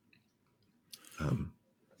repaired.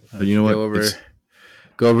 But you know what?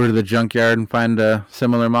 Go over to the junkyard and find a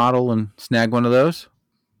similar model and snag one of those?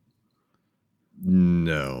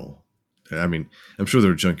 No. I mean, I'm sure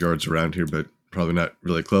there are junkyards around here, but probably not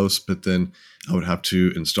really close. But then I would have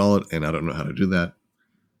to install it, and I don't know how to do that.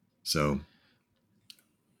 So,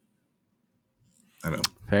 I know.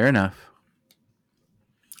 Fair enough.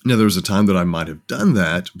 Now, there was a time that I might have done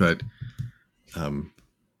that, but on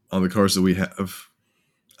the cars that we have,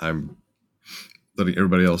 I'm letting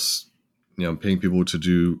everybody else, I'm paying people to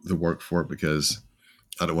do the work for it because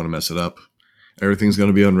I don't want to mess it up. Everything's going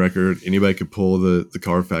to be on record. Anybody could pull the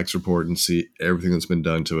Carfax report and see everything that's been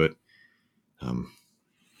done to it.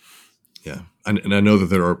 Yeah. And I know that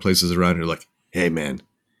there are places around here like, hey, man,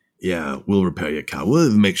 yeah, we'll repair your car. We'll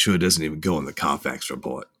even make sure it doesn't even go in the Carfax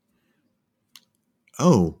report.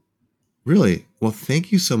 Oh, really? Well,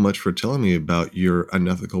 thank you so much for telling me about your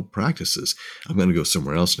unethical practices. I'm going to go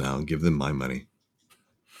somewhere else now and give them my money.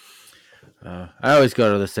 I always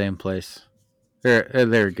go to the same place.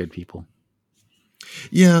 They're good people.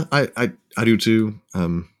 Yeah, I do too.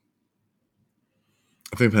 I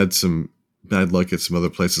think I've had some bad luck at some other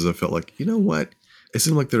places. I felt like, you know what? It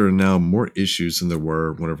seemed like there are now more issues than there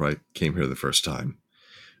were whenever I came here the first time.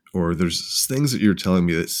 Or there's things that you're telling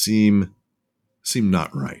me that seem not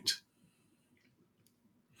right.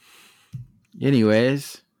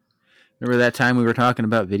 Anyways, remember that time we were talking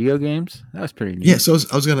about video games? That was pretty neat. Yeah, so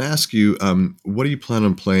I was going to ask you, what do you plan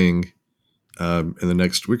on playing in the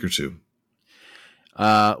next week or two?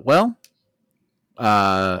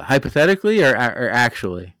 Hypothetically or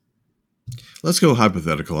actually? Let's go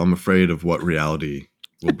hypothetical. I'm afraid of what reality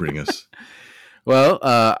will bring us. Well,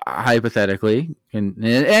 hypothetically and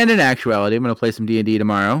in actuality, I'm going to play some D&D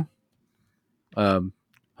tomorrow.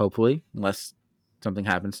 Hopefully, unless something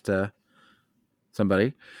happens to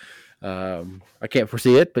somebody. I can't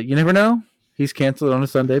foresee it, but you never know. He's canceled on a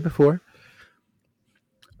Sunday before.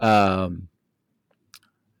 I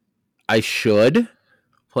should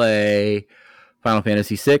play Final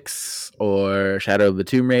Fantasy VI or Shadow of the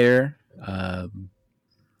Tomb Raider. I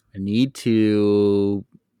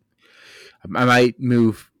might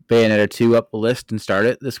move Bayonetta 2 up the list and start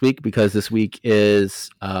it this week because this week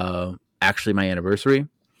is actually my anniversary.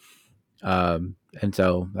 And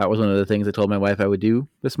so that was one of the things I told my wife I would do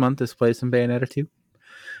this month is play some Bayonetta 2.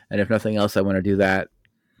 And if nothing else, I want to do that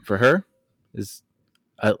for her. is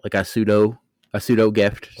like a pseudo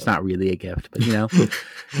gift. It's not really a gift, but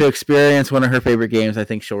to experience one of her favorite games, I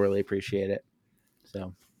think she'll really appreciate it.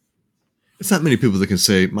 So It's not many people that can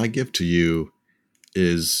say, my gift to you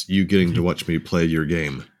is you getting to watch me play your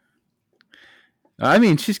game. I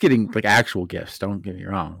mean, she's getting like actual gifts. Don't get me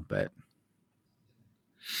wrong, but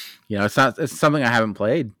it's something I haven't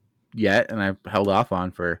played yet, and I've held off on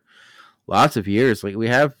for lots of years. Like we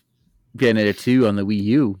have getting it 2 on the Wii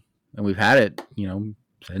U, and we've had it,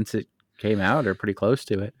 since it came out or pretty close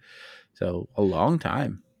to it. So a long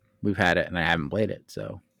time we've had it, and I haven't played it.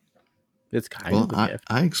 So it's kind of a gift.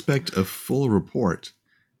 I expect a full report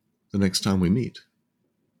the next time we meet.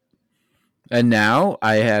 And now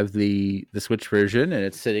I have the Switch version, and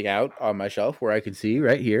it's sitting out on my shelf where I can see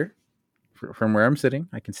right here from where I'm sitting.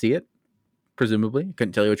 I can see it, presumably. I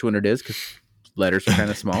couldn't tell you which one it is because letters are kind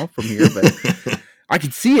of small from here, but I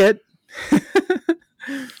can see it.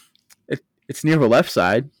 It's near the left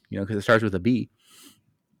side, because it starts with a B.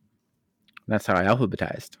 That's how I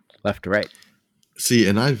alphabetized, left to right. See,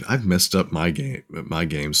 and I've messed up my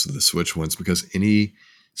games, the Switch ones, because any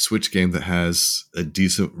Switch game that has a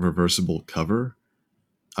decent reversible cover,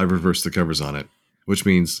 I reverse the covers on it, which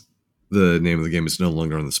means the name of the game is no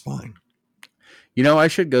longer on the spine. I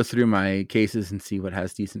should go through my cases and see what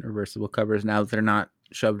has decent reversible covers now that they're not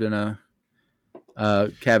shoved in a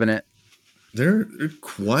cabinet. There are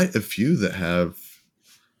quite a few that have,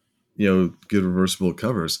 good reversible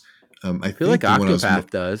covers. I feel like Octopath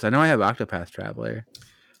does. I know I have Octopath Traveler.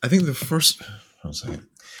 I think the first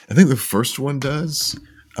one does.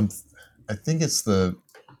 I think it's the.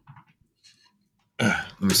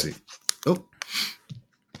 Let me see. Oh,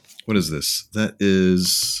 what is this? That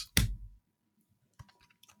is.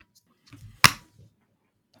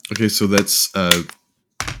 Okay, so that's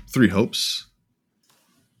Three Hopes.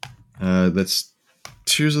 That's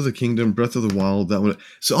Tears of the Kingdom, Breath of the Wild. That one.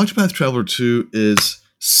 So Octopath Traveler 2 is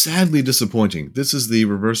sadly disappointing. This is the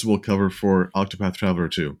reversible cover for Octopath Traveler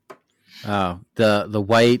 2. Oh, the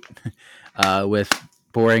white with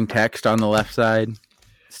boring text on the left side.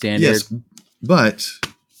 Standard. Yes, but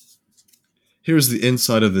here's the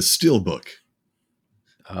inside of the steelbook.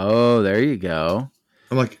 Oh, there you go.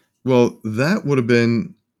 I'm like, well, that would have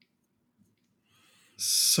been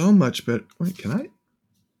so much better. Wait, can I?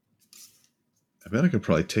 I bet I could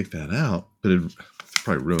probably take that out, but it'd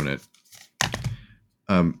probably ruin it.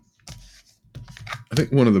 I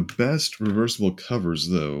think one of the best reversible covers,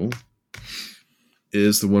 though,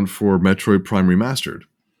 is the one for Metroid Prime Remastered.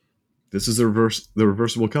 This is the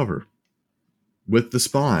reversible cover with the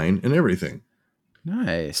spine and everything.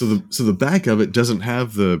 Nice. So the back of it doesn't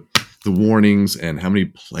have the warnings and how many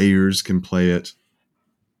players can play it.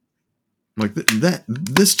 Like that.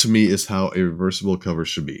 This to me is how a reversible cover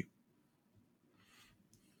should be.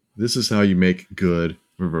 This is how you make good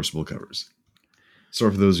reversible covers.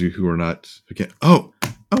 Sorry for those of you who are not. Oh,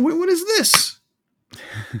 wait, what is this?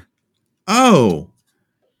 Oh,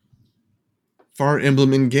 Fire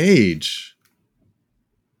Emblem Engage,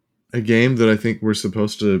 a game that I think we're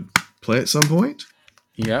supposed to play at some point.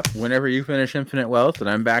 Yep. Whenever you finish Infinite Wealth, and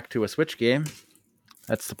I'm back to a Switch game.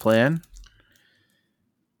 That's the plan.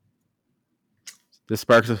 Does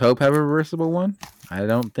Sparks of Hope have a reversible one? I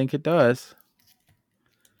don't think it does.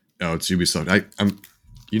 No, it's Ubisoft. I'm.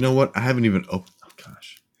 You know what? I haven't even opened. Oh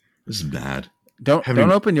gosh, this is bad. Don't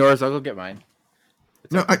open yours. I'll go get mine.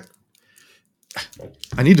 No,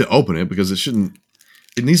 I need to open it because it shouldn't.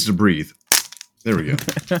 It needs to breathe. There we go.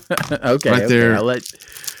 Okay, there I'll let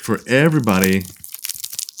for everybody.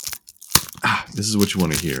 This is what you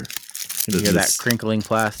want to hear. you hear that crinkling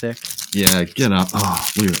plastic. Yeah, get up. Oh,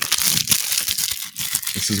 look at it.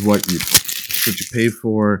 This is what you paid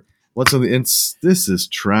for. What's on the ins? This is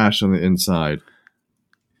trash on the inside.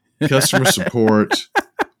 Customer support,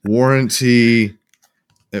 warranty.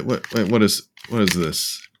 What is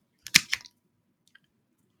this?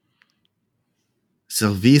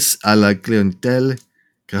 Service à la clientèle,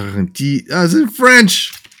 garantie. It's in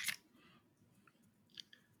French.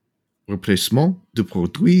 Replacement de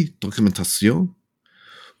produits, documentation.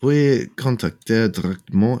 Veuillez contacter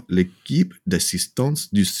directement l'équipe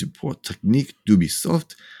d'assistance du support technique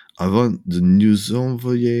d'Ubisoft avant de nous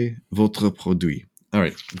envoyer votre produit. All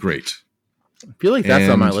right, great. I feel like that's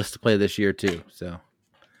on my list to play this year too. So,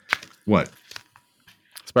 what?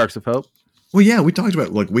 Sparks of Hope. Well, yeah, we talked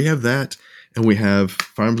about we have that, and we have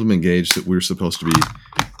Fire Emblem Engage that we're supposed to be,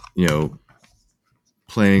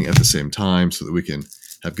 playing at the same time so that we can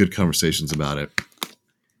have good conversations about it.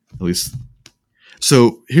 At least.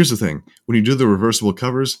 So here's the thing: when you do the reversible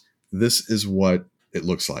covers, this is what it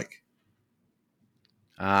looks like.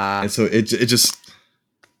 And so it just.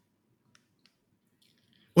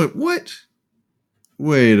 Wait, what?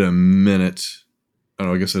 Wait a minute.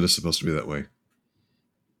 Oh, I guess it is supposed to be that way.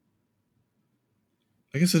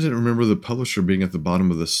 I guess I didn't remember the publisher being at the bottom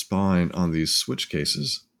of the spine on these Switch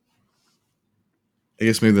cases. I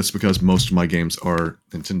guess maybe that's because most of my games are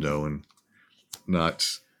Nintendo and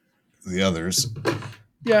not the others.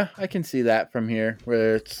 Yeah, I can see that from here,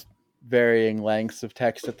 where it's varying lengths of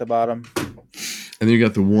text at the bottom. And then you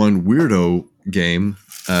got the one weirdo game,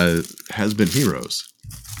 Has Been Heroes.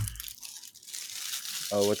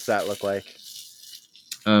 Oh, what's that look like?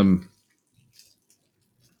 I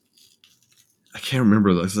can't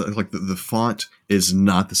remember. Like the font is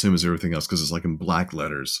not the same as everything else because it's like in black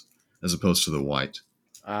letters as opposed to the white.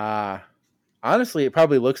 Honestly, it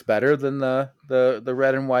probably looks better than the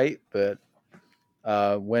red and white, but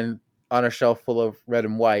when on a shelf full of red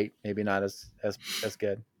and white, maybe not as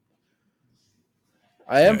good.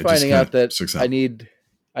 I am finding out that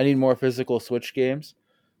I need more physical Switch games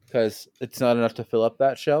because it's not enough to fill up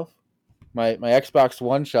that shelf. My Xbox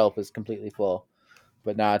One shelf is completely full,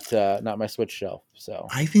 but not my Switch shelf. So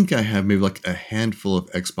I think I have maybe like a handful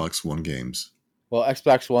of Xbox One games. Well,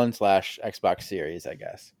 Xbox One / Xbox Series, I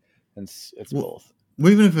guess. It's both.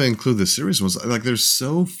 Well, even if I include the series ones, like there's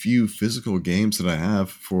so few physical games that I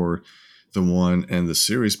have for the One and the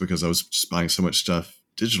series because I was just buying so much stuff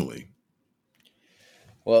digitally.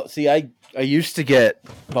 Well, see, I used to get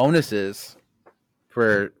bonuses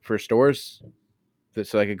for stores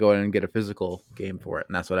so I could go in and get a physical game for it,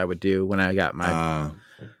 and that's what I would do when I got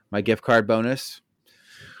my gift card bonus.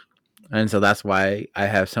 And so that's why I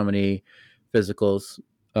have so many physicals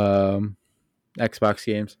Xbox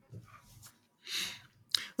games.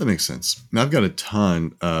 That makes sense. Now I've got a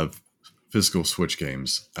ton of physical Switch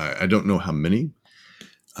games. I don't know how many.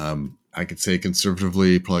 I could say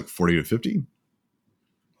conservatively probably like 40 to 50.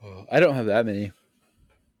 I don't have that many.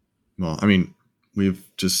 Well, I mean,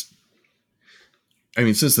 since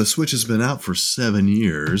the Switch has been out for 7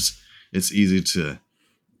 years, it's easy to,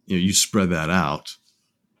 you spread that out.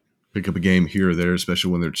 Pick up a game here or there,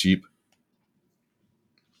 especially when they're cheap.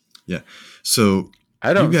 Yeah. So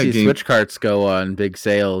I don't see Switch carts go on big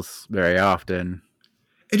sales very often.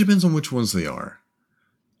 It depends on which ones they are.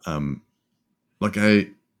 Like I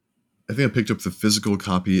think I picked up the physical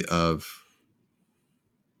copy of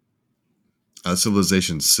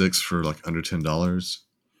Civilization 6 for like under $10.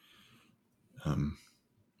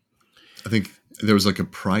 I think there was like a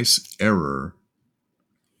price error,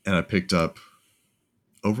 and I picked up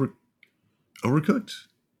Overcooked.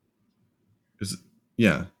 Is it?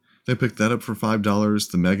 Yeah, they picked that up for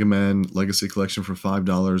 $5. The Mega Man Legacy Collection for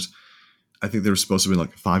 $5. I think they were supposed to be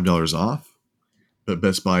like $5 off, but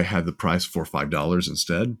Best Buy had the price for $5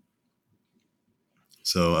 instead.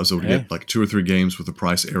 So I was able to get like 2 or 3 games with the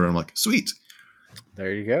price error. I'm like, sweet.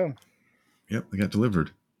 There you go. Yep, they got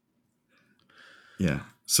delivered. Yeah.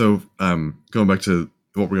 So going back to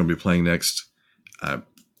what we're going to be playing next, I'm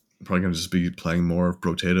probably going to just be playing more of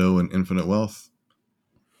Brotato and Infinite Wealth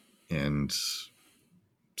and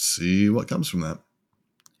see what comes from that.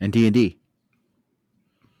 And D&D.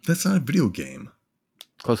 That's not a video game.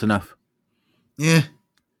 Close enough. Yeah.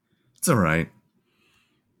 It's all right.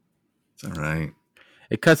 It's all right.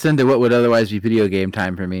 It cuts into what would otherwise be video game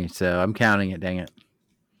time for me, so I'm counting it, dang it.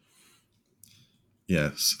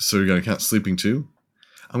 Yes. So you're going to count sleeping too?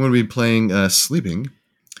 I'm going to be playing Sleeping.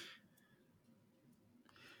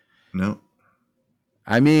 No.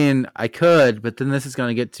 I mean, I could, but then this is going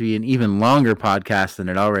to get to be an even longer podcast than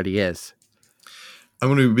it already is. I'm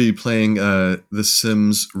going to be playing The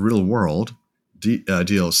Sims Real World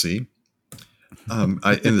DLC. In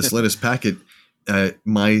this latest packet,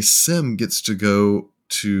 my Sim gets to go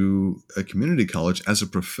to a community college as a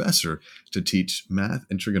professor to teach math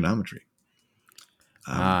and trigonometry.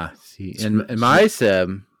 See. And my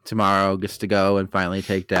Sim tomorrow gets to go and finally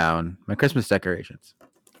take down my Christmas decorations.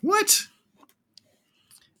 What?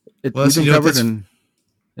 It's been covered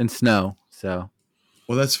in snow, so.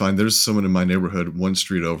 Well, that's fine. There's someone in my neighborhood, one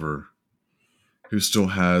street over, who still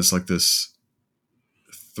has like this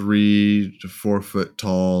 3 to 4 foot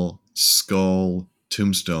tall skull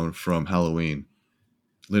tombstone from Halloween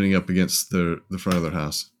leaning up against the front of their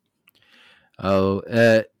house. Oh,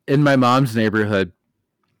 in my mom's neighborhood,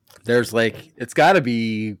 there's like, it's got to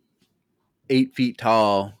be 8 feet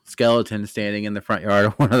tall skeleton standing in the front yard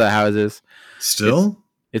of one of the houses. Still?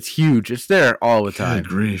 It's huge. It's there all the time. Good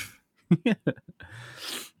grief.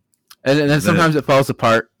 And then sometimes it falls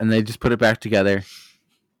apart and they just put it back together.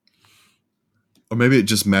 Or maybe it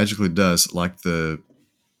just magically does, like the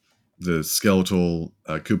skeletal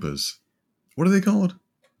Koopas. What are they called?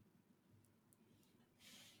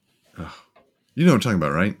 Oh, you know what I'm talking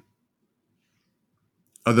about, right?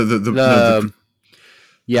 The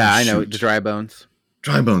Yeah, oh, I know the shoot. dry bones.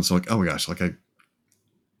 Dry bones. Like, oh my gosh, I'm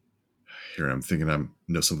thinking I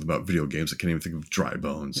know something about video games. I can't even think of dry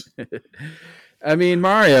bones. I mean,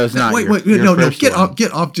 Mario's not. Wait, your no, first get one.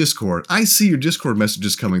 off Discord. I see your Discord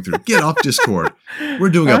messages coming through. Get off Discord. We're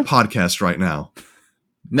doing a podcast right now.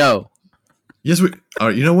 No. Yes, we. All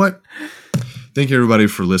right. You know what? Thank you, everybody,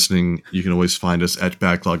 for listening. You can always find us at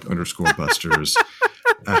backlog_busters.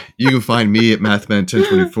 You can find me at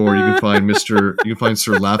Mathman1024. You can find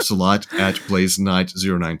Sir Laughs a Lot at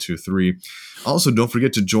BlazeKnight0923. Also, don't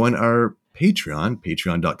forget to join our Patreon,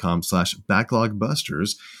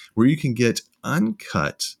 patreon.com/backlogbusters, where you can get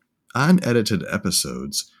uncut, unedited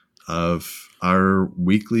episodes of our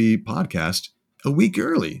weekly podcast a week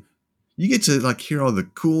early. You get to hear all the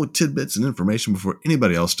cool tidbits and information before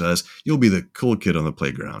anybody else does. You'll be the cool kid on the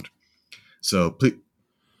playground. So please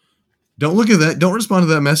don't look at that. Don't respond to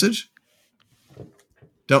that message.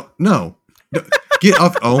 Don't get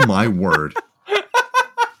off. Oh my word.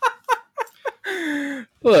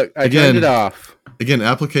 Look, I turned it off. Again,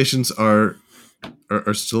 applications are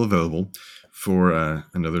still available for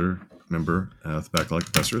another member of the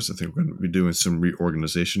Backlog Busters. I think we're going to be doing some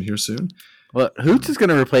reorganization here soon. Well, Hoots is going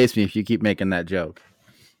to replace me if you keep making that joke.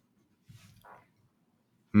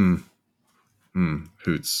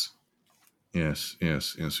 Hoots. Yes,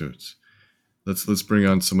 Hoots. Let's bring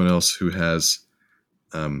on someone else who has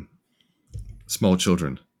small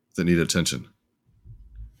children that need attention.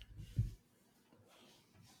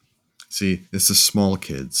 See, it's the small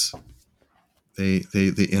kids. They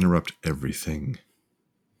interrupt everything.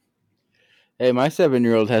 Hey, my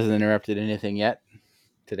 7-year-old hasn't interrupted anything yet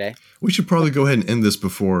today. We should probably go ahead and end this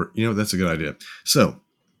before, that's a good idea. So,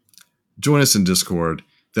 join us in Discord.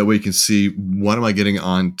 That way you can see what am I getting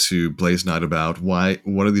on to Blaze Knight about? What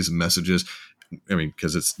are these messages? I mean,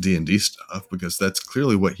 because it's D&D stuff, because that's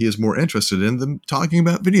clearly what he is more interested in than talking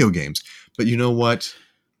about video games. But you know what?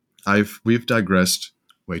 We've digressed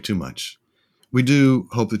way too much. We do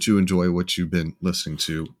hope that you enjoy what you've been listening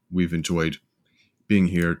to. We've enjoyed being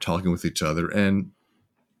here, talking with each other, and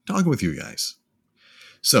talking with you guys.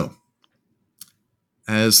 So,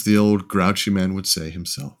 as the old grouchy man would say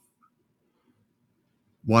himself,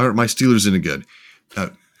 why aren't my Steelers any good?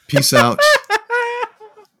 Peace out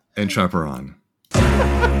and trapper on.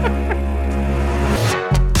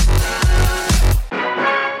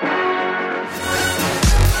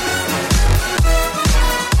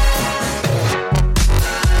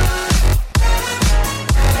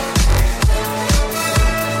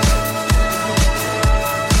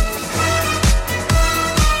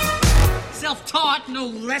 Self-taught, no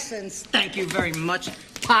lessons. Thank you very much,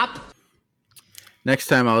 Pop. Next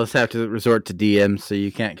time I'll just have to resort to DMs so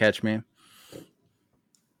you can't catch me.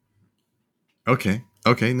 Okay.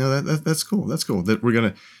 No, that's cool. That's cool. That we're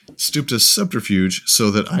gonna stoop to subterfuge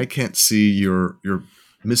so that I can't see your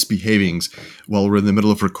misbehavings while we're in the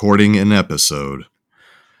middle of recording an episode.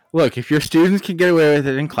 Look, if your students can get away with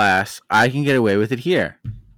it in class, I can get away with it here.